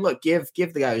say, hey, look, give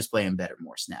the guy who's playing better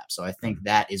more snaps. So I think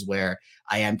that is where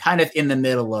I am kind of in the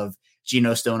middle of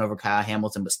Geno Stone over Kyle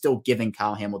Hamilton, but still giving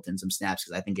Kyle Hamilton some snaps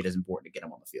because I think it is important to get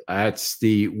him on the field. That's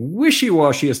the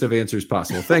wishy-washiest of answers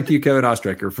possible. Thank you, Kevin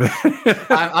Ostreicher, for that.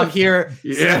 I'm here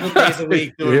 7 days a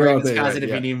week doing Ravens content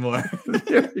if you need more.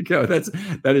 There you go.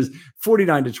 That is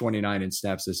 49-29 in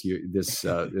snaps this year,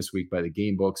 this week by the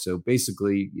game book. So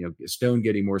basically, Stone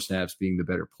getting more snaps, being the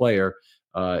better player,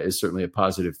 is certainly a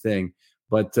positive thing.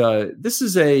 But this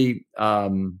is a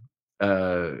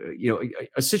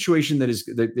situation that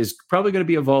is probably going to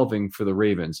be evolving for the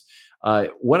Ravens.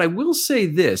 What I will say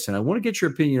this, and I want to get your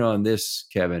opinion on this,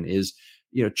 Kevin, is,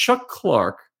 Chuck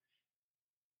Clark,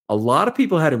 a lot of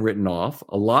people had him written off.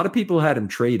 A lot of people had him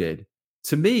traded.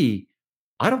 To me,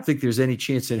 I don't think there's any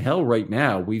chance in hell right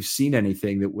now we've seen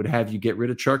anything that would have you get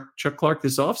rid of Chuck Clark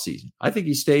this offseason. I think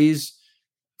he stays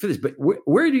for this. But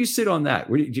where do you sit on that?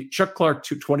 Chuck Clark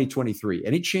to 2023?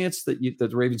 Any chance that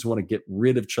the Ravens want to get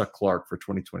rid of Chuck Clark for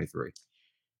 2023?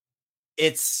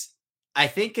 I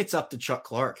think it's up to Chuck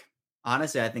Clark.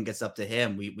 Honestly, I think it's up to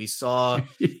him. We saw.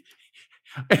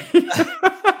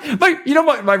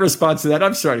 My response to that,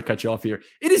 I'm sorry to cut you off here.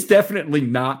 It is definitely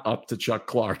not up to Chuck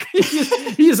Clark.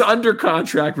 He is under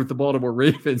contract with the Baltimore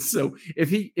Ravens. So if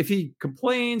he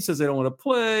complains, says I don't want to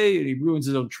play, and he ruins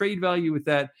his own trade value with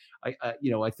that, I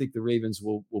think the Ravens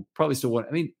will probably still want.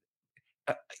 I mean,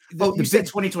 you said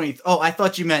 2020. Oh, I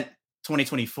thought you meant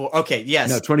 2024. Okay, yes.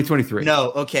 No, 2023.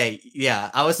 No, okay,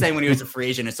 yeah. I was saying when he was a free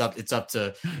agent, it's up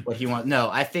to what he wants. No,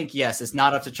 I think yes, it's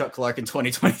not up to Chuck Clark in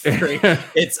 2023.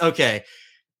 It's okay.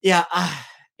 Yeah,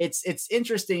 it's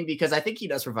interesting because I think he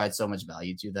does provide so much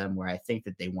value to them, where I think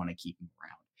that they want to keep him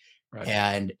around. Right.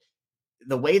 And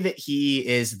the way that he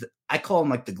is, I call him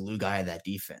like the glue guy of that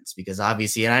defense, because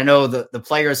obviously, and I know the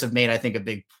players have made, I think, a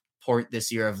big point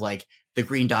this year of like the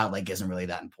green dot isn't really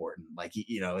that important. Like,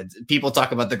 people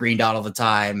talk about the green dot all the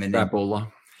time, and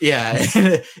Rapola. Yeah.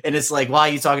 And it's like, why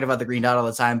are you talking about the green dot all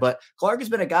the time? But Clark has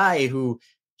been a guy who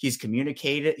he's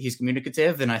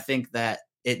communicative. And I think that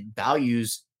it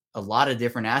values a lot of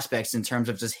different aspects in terms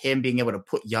of just him being able to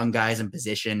put young guys in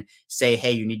position, say,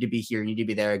 hey, you need to be here, you need to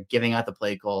be there, giving out the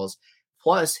play calls,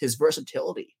 plus his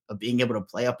versatility of being able to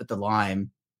play up at the line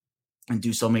and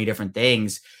do so many different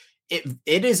things.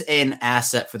 It is an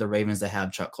asset for the Ravens to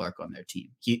have Chuck Clark on their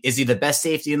team. Is he the best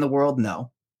safety in the world?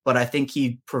 No, but I think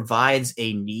he provides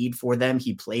a need for them.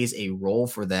 He plays a role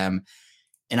for them.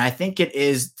 And I think it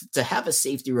is to have a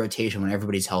safety rotation when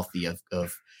everybody's healthy of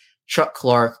Chuck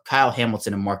Clark, Kyle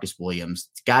Hamilton, and Marcus Williams,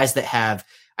 guys that have,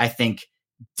 I think,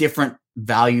 different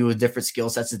value, different skill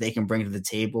sets that they can bring to the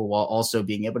table while also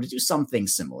being able to do some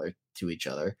things similar to each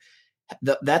other.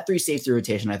 That three safety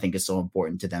rotation, I think, is so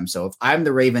important to them. So if I'm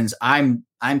the Ravens, I'm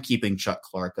keeping Chuck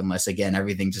Clark, unless, again,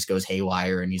 everything just goes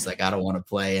haywire and he's like, I don't want to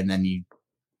play. And then you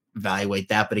evaluate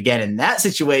that. But again, in that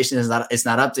situation, it's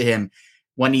not up to him.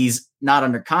 When he's not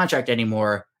under contract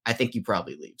anymore, I think he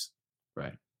probably leaves.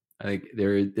 Right. I think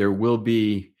there will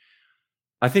be.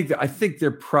 I think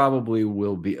there probably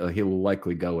will be. He will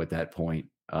likely go at that point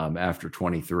after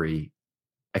 23.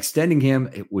 extending him,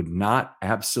 it would not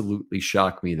absolutely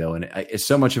shock me though. And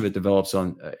so much of it develops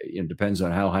on, depends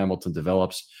on how Hamilton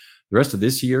develops the rest of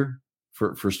this year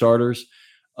for starters.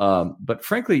 But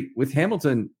frankly, with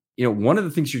Hamilton, one of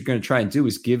the things you're going to try and do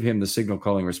is give him the signal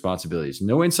calling responsibilities.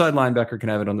 No inside linebacker can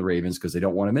have it on the Ravens because they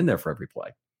don't want him in there for every play.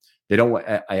 They don't want,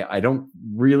 I don't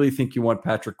really think you want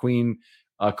Patrick Queen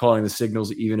calling the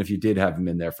signals, even if you did have him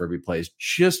in there for every play. Is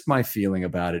just my feeling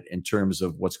about it in terms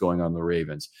of what's going on in the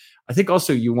Ravens. I think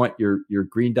also you want your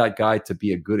green dot guy to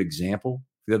be a good example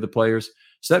for the other players.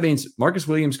 So that means Marcus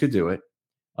Williams could do it,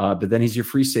 but then he's your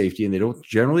free safety, and they don't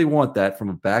generally want that from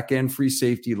a back end free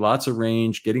safety. Lots of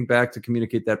range, getting back to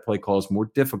communicate that play call is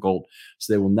more difficult.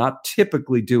 So they will not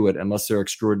typically do it unless there are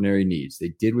extraordinary needs.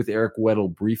 They did with Eric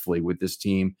Weddle briefly with this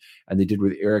team, and they did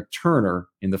with Eric Turner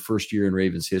in the first year in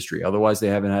Ravens history. Otherwise, they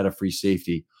haven't had a free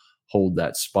safety hold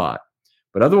that spot.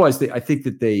 But otherwise, I think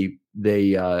that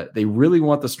they really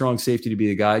want the strong safety to be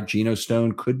the guy. Geno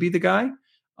Stone could be the guy,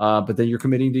 but then you're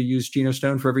committing to use Geno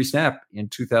Stone for every snap in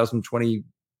 2020.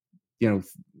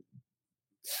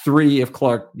 3 if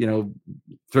Clark,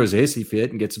 throws a hissy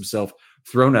fit and gets himself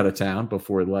thrown out of town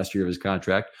before the last year of his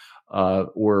contract,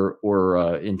 or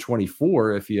in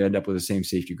 24 if you end up with the same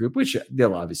safety group, which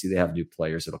they have new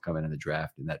players that'll come in the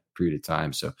draft in that period of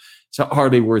time. So it's not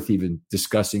hardly worth even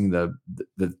discussing the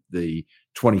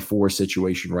 24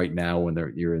 situation right now when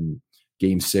you're in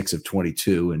game 6 of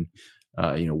 22 and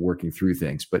working through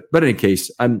things. But in any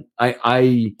case, I'm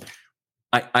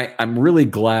really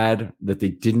glad that they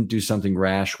didn't do something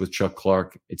rash with Chuck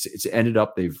Clark. It's ended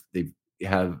up they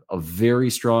have a very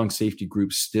strong safety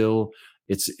group still.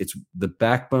 It's the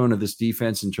backbone of this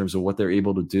defense in terms of what they're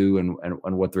able to do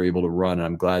and what they're able to run. And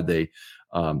I'm glad they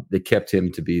kept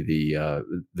him to be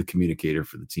the communicator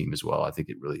for the team as well. I think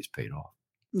it really has paid off.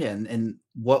 Yeah, and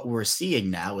what we're seeing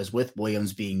now is with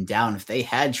Williams being down, if they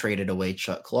had traded away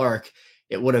Chuck Clark,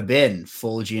 it would have been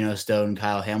full Geno Stone,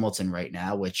 Kyle Hamilton right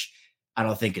now, which I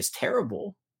don't think is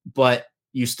terrible, but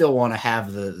you still want to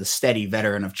have the steady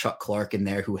veteran of Chuck Clark in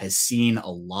there who has seen a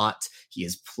lot. He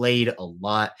has played a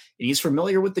lot, and he's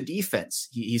familiar with the defense.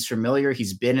 He's familiar.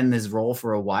 He's been in this role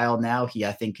for a while now.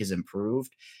 I think, has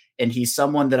improved, and he's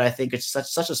someone that I think is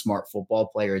such a smart football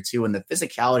player too. And the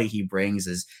physicality he brings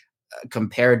is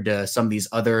compared to some of these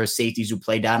other safeties who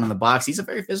play down in the box. He's a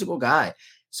very physical guy.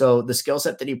 So the skill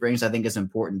set that he brings, I think, is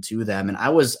important to them. And I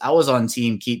was on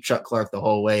team keep Chuck Clark the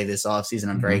whole way this offseason.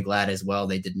 I'm very glad as well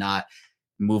they did not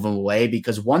move him away,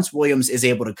 because once Williams is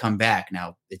able to come back,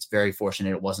 now it's very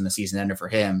fortunate it wasn't a season ender for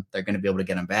him. They're going to be able to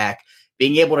get him back.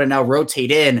 Being able to now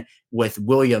rotate in with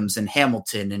Williams and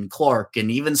Hamilton and Clark and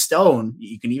even Stone,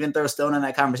 you can even throw Stone in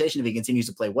that conversation if he continues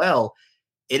to play well.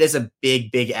 It is a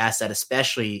big, big asset,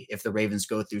 especially if the Ravens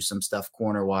go through some stuff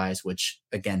corner-wise, which,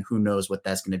 again, who knows what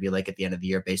that's going to be like at the end of the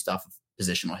year based off of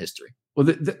positional history.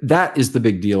 Well, that is the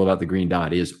big deal about the green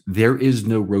dot is there is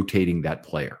no rotating that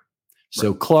player.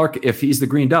 So right. Clark, if he's the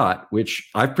green dot, which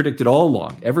I've predicted all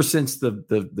along, ever since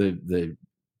the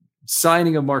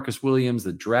signing of Marcus Williams,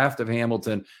 the draft of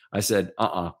Hamilton, I said,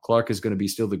 Clark is going to be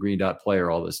still the green dot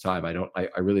player all this time.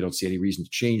 I really don't see any reason to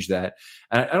change that.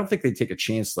 And I don't think they take a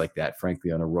chance like that,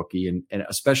 frankly, on a rookie. And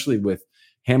especially with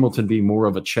Hamilton being more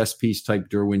of a chess piece type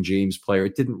Derwin James player,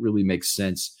 it didn't really make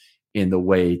sense in the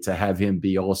way to have him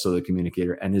be also the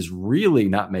communicator, and has really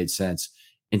not made sense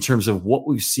in terms of what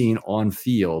we've seen on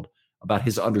field about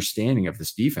his understanding of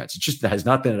this defense. It just has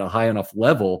not been at a high enough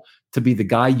level to be the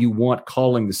guy you want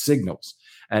calling the signals.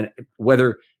 And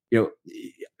whether, I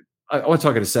want to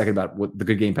talk in a second about what the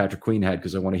good game Patrick Queen had,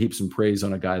 because I want to heap some praise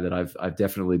on a guy that I've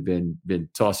definitely been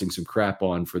tossing some crap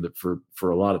on for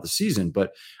a lot of the season.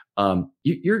 But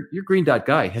your green dot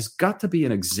guy has got to be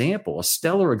an example, a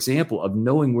stellar example of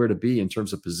knowing where to be in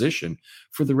terms of position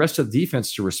for the rest of the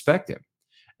defense to respect him.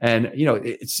 And,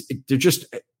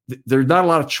 there's not a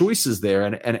lot of choices there,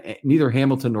 and neither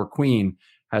Hamilton nor Queen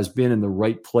has been in the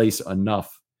right place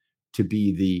enough to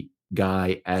be the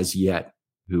guy as yet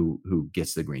who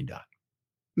gets the green dot.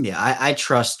 Yeah, I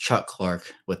trust Chuck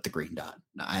Clark with the green dot.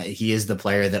 He is the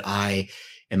player that I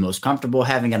am most comfortable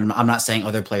having, and I'm not saying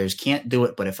other players can't do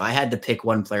it, but if I had to pick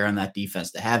one player on that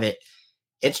defense to have it,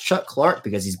 it's Chuck Clark,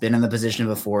 because he's been in the position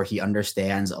before. He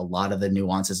understands a lot of the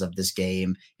nuances of this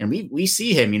game. And we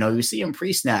see him, we see him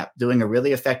pre-snap doing a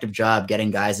really effective job getting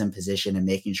guys in position and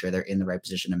making sure they're in the right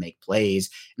position to make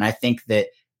plays. And I think that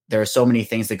there are so many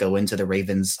things that go into the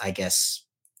Ravens, I guess,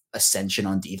 ascension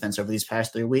on defense over these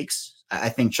past 3 weeks. I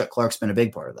think Chuck Clark's been a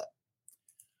big part of that.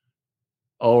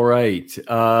 All right.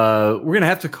 We're going to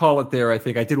have to call it there. I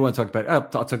think I did want to talk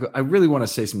about, I really want to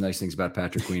say some nice things about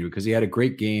Patrick Queen, because he had a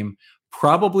great game.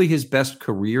 Probably his best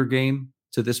career game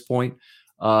to this point.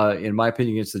 in my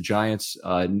opinion, against the Giants.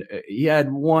 He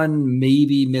had one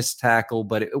maybe missed tackle,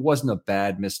 but it wasn't a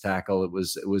bad missed tackle. It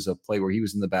was a play where he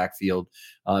was in the backfield,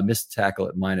 missed tackle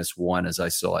at -1 as I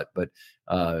saw it. But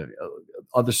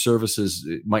other services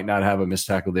might not have a missed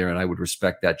tackle there, and I would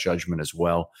respect that judgment as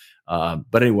well.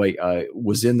 But anyway,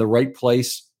 was in the right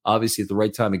place, obviously at the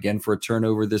right time again for a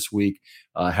turnover this week.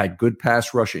 Had good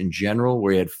pass rush in general,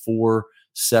 where he had 4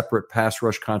 separate pass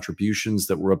rush contributions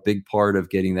that were a big part of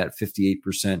getting that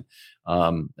 58%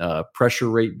 pressure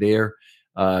rate there.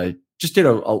 Just did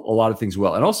a lot of things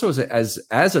well. And also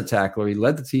as a tackler, he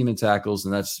led the team in tackles,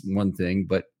 and that's one thing.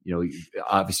 But,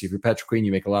 obviously if you're Patrick Queen,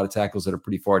 you make a lot of tackles that are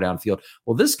pretty far downfield.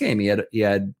 Well, this game he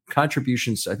had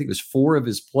contributions. I think it was 4 of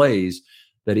his plays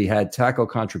that he had tackle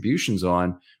contributions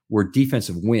on were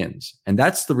defensive wins. And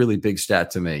that's the really big stat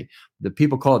to me. The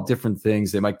people call it different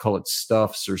things. They might call it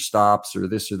stuffs or stops or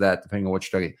this or that, depending on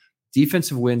what you're talking.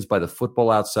 Defensive wins, by the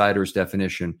Football Outsiders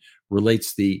definition,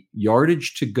 relates the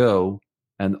yardage to go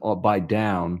and by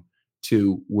down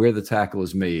to where the tackle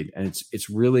is made. And it's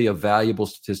really a valuable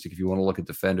statistic if you want to look at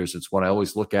defenders. It's what I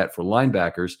always look at for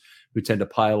linebackers who tend to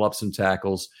pile up some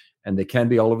tackles, and they can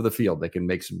be all over the field. They can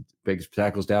make some big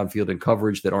tackles downfield in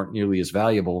coverage that aren't nearly as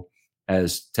valuable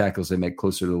as tackles they make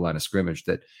closer to the line of scrimmage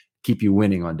that keep you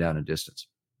winning on down and distance.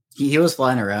 He was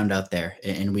flying around out there,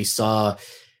 and we saw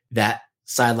that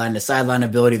sideline to sideline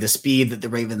ability, the speed that the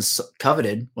Ravens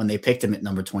coveted when they picked him at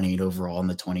number 28 overall in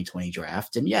the 2020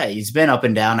 draft. And yeah, he's been up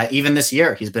and down. Even this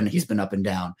year, he's been up and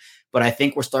down. But I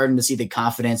think we're starting to see the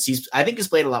confidence. I think he's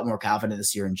played a lot more confident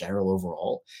this year in general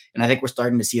overall. And I think we're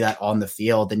starting to see that on the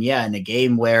field. And yeah, in a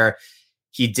game where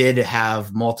he did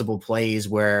have multiple plays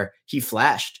where he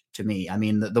flashed to me. I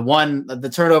mean,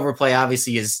 the turnover play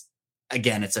obviously is,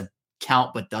 again, it's a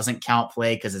count but doesn't count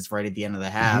play because it's right at the end of the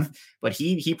half. Mm-hmm. But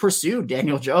he pursued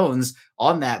Daniel Jones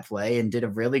on that play and did a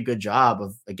really good job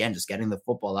of, again, just getting the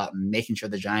football out and making sure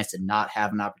the Giants did not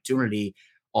have an opportunity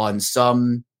on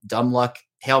some dumb luck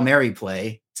Hail Mary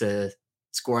play to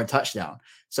score a touchdown.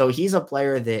 So he's a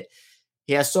player that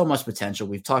he has so much potential.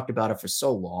 We've talked about it for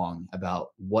so long about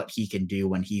what he can do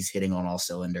when he's hitting on all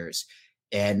cylinders.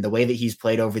 And the way that he's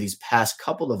played over these past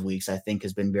couple of weeks, I think,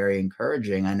 has been very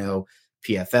encouraging. I know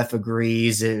PFF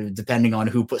agrees, depending on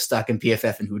who put stock in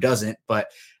PFF and who doesn't. But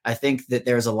I think that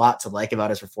there's a lot to like about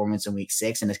his performance in week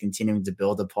 6 and is continuing to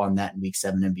build upon that in week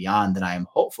 7 and beyond that I am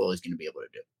hopeful he's going to be able to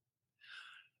do.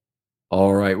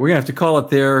 All right. We're going to have to call it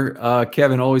there.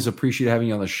 Kevin, always appreciate having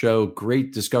you on the show.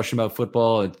 Great discussion about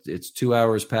football. It's 2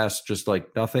 hours past just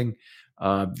like nothing.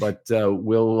 But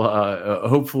we'll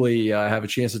hopefully have a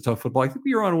chance to talk football. I think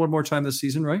we were on one more time this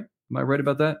season, right? Am I right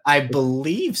about that? I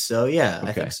believe so. Yeah, okay.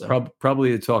 I think so.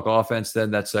 Probably to talk offense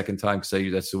then that second time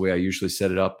because that's the way I usually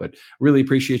set it up. But really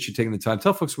appreciate you taking the time.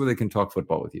 Tell folks where they can talk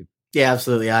football with you. Yeah,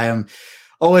 absolutely. I am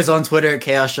always on Twitter at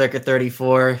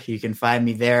ChaosStriker34. You can find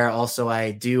me there. Also,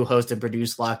 I do host and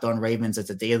produce Locked On Ravens.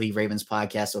 It's a daily Ravens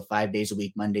podcast, so 5 days a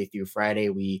week, Monday through Friday.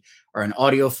 We are in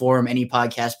audio form, any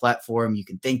podcast platform you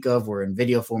can think of. We're in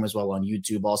video form as well on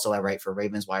YouTube. Also, I write for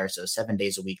Ravens Wire, so 7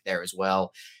 days a week there as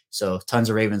well. So tons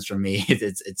of Ravens from me.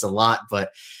 It's a lot,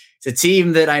 but it's a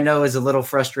team that I know is a little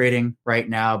frustrating right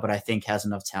now, but I think has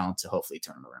enough talent to hopefully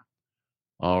turn it around.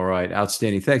 All right.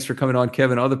 Outstanding. Thanks for coming on,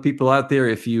 Kevin. Other people out there,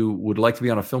 if you would like to be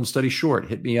on a film study short,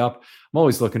 hit me up. I'm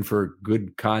always looking for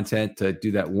good content to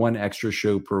do that one extra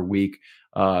show per week.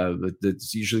 That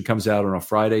usually comes out on a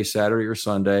Friday, Saturday, or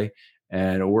Sunday,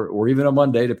 and or even a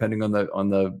Monday, depending on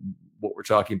the what we're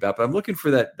talking about. But I'm looking for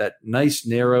that nice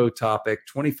narrow topic,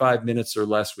 25 minutes or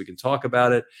less. We can talk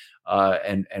about it,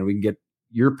 and we can get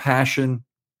your passion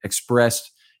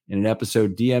expressed in an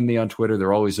episode. DM me on Twitter.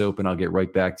 They're always open. I'll get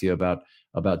right back to you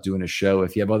about doing a show.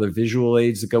 If you have other visual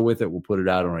aids that go with it, we'll put it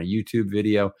out on a YouTube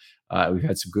video. We've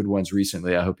had some good ones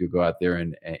recently. I hope you'll go out there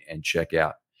and check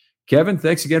out. Kevin,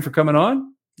 thanks again for coming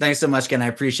on. Thanks so much, Ken. I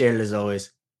appreciate it as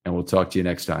always. And we'll talk to you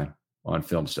next time on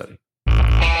Film Study.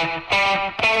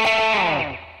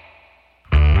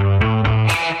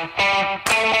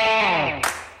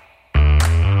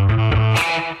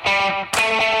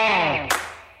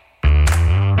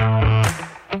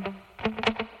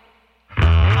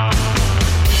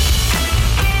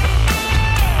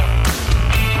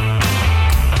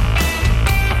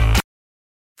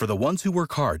 For the ones who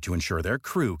work hard to ensure their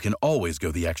crew can always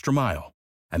go the extra mile,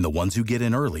 and the ones who get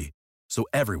in early so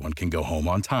everyone can go home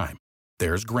on time,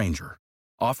 there's Grainger,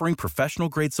 offering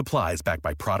professional-grade supplies backed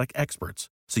by product experts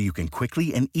so you can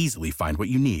quickly and easily find what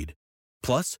you need.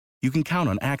 Plus, you can count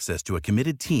on access to a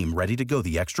committed team ready to go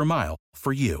the extra mile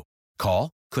for you. Call,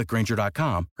 click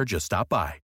Grainger.com, or just stop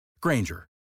by. Grainger,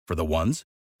 for the ones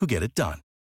who get it done.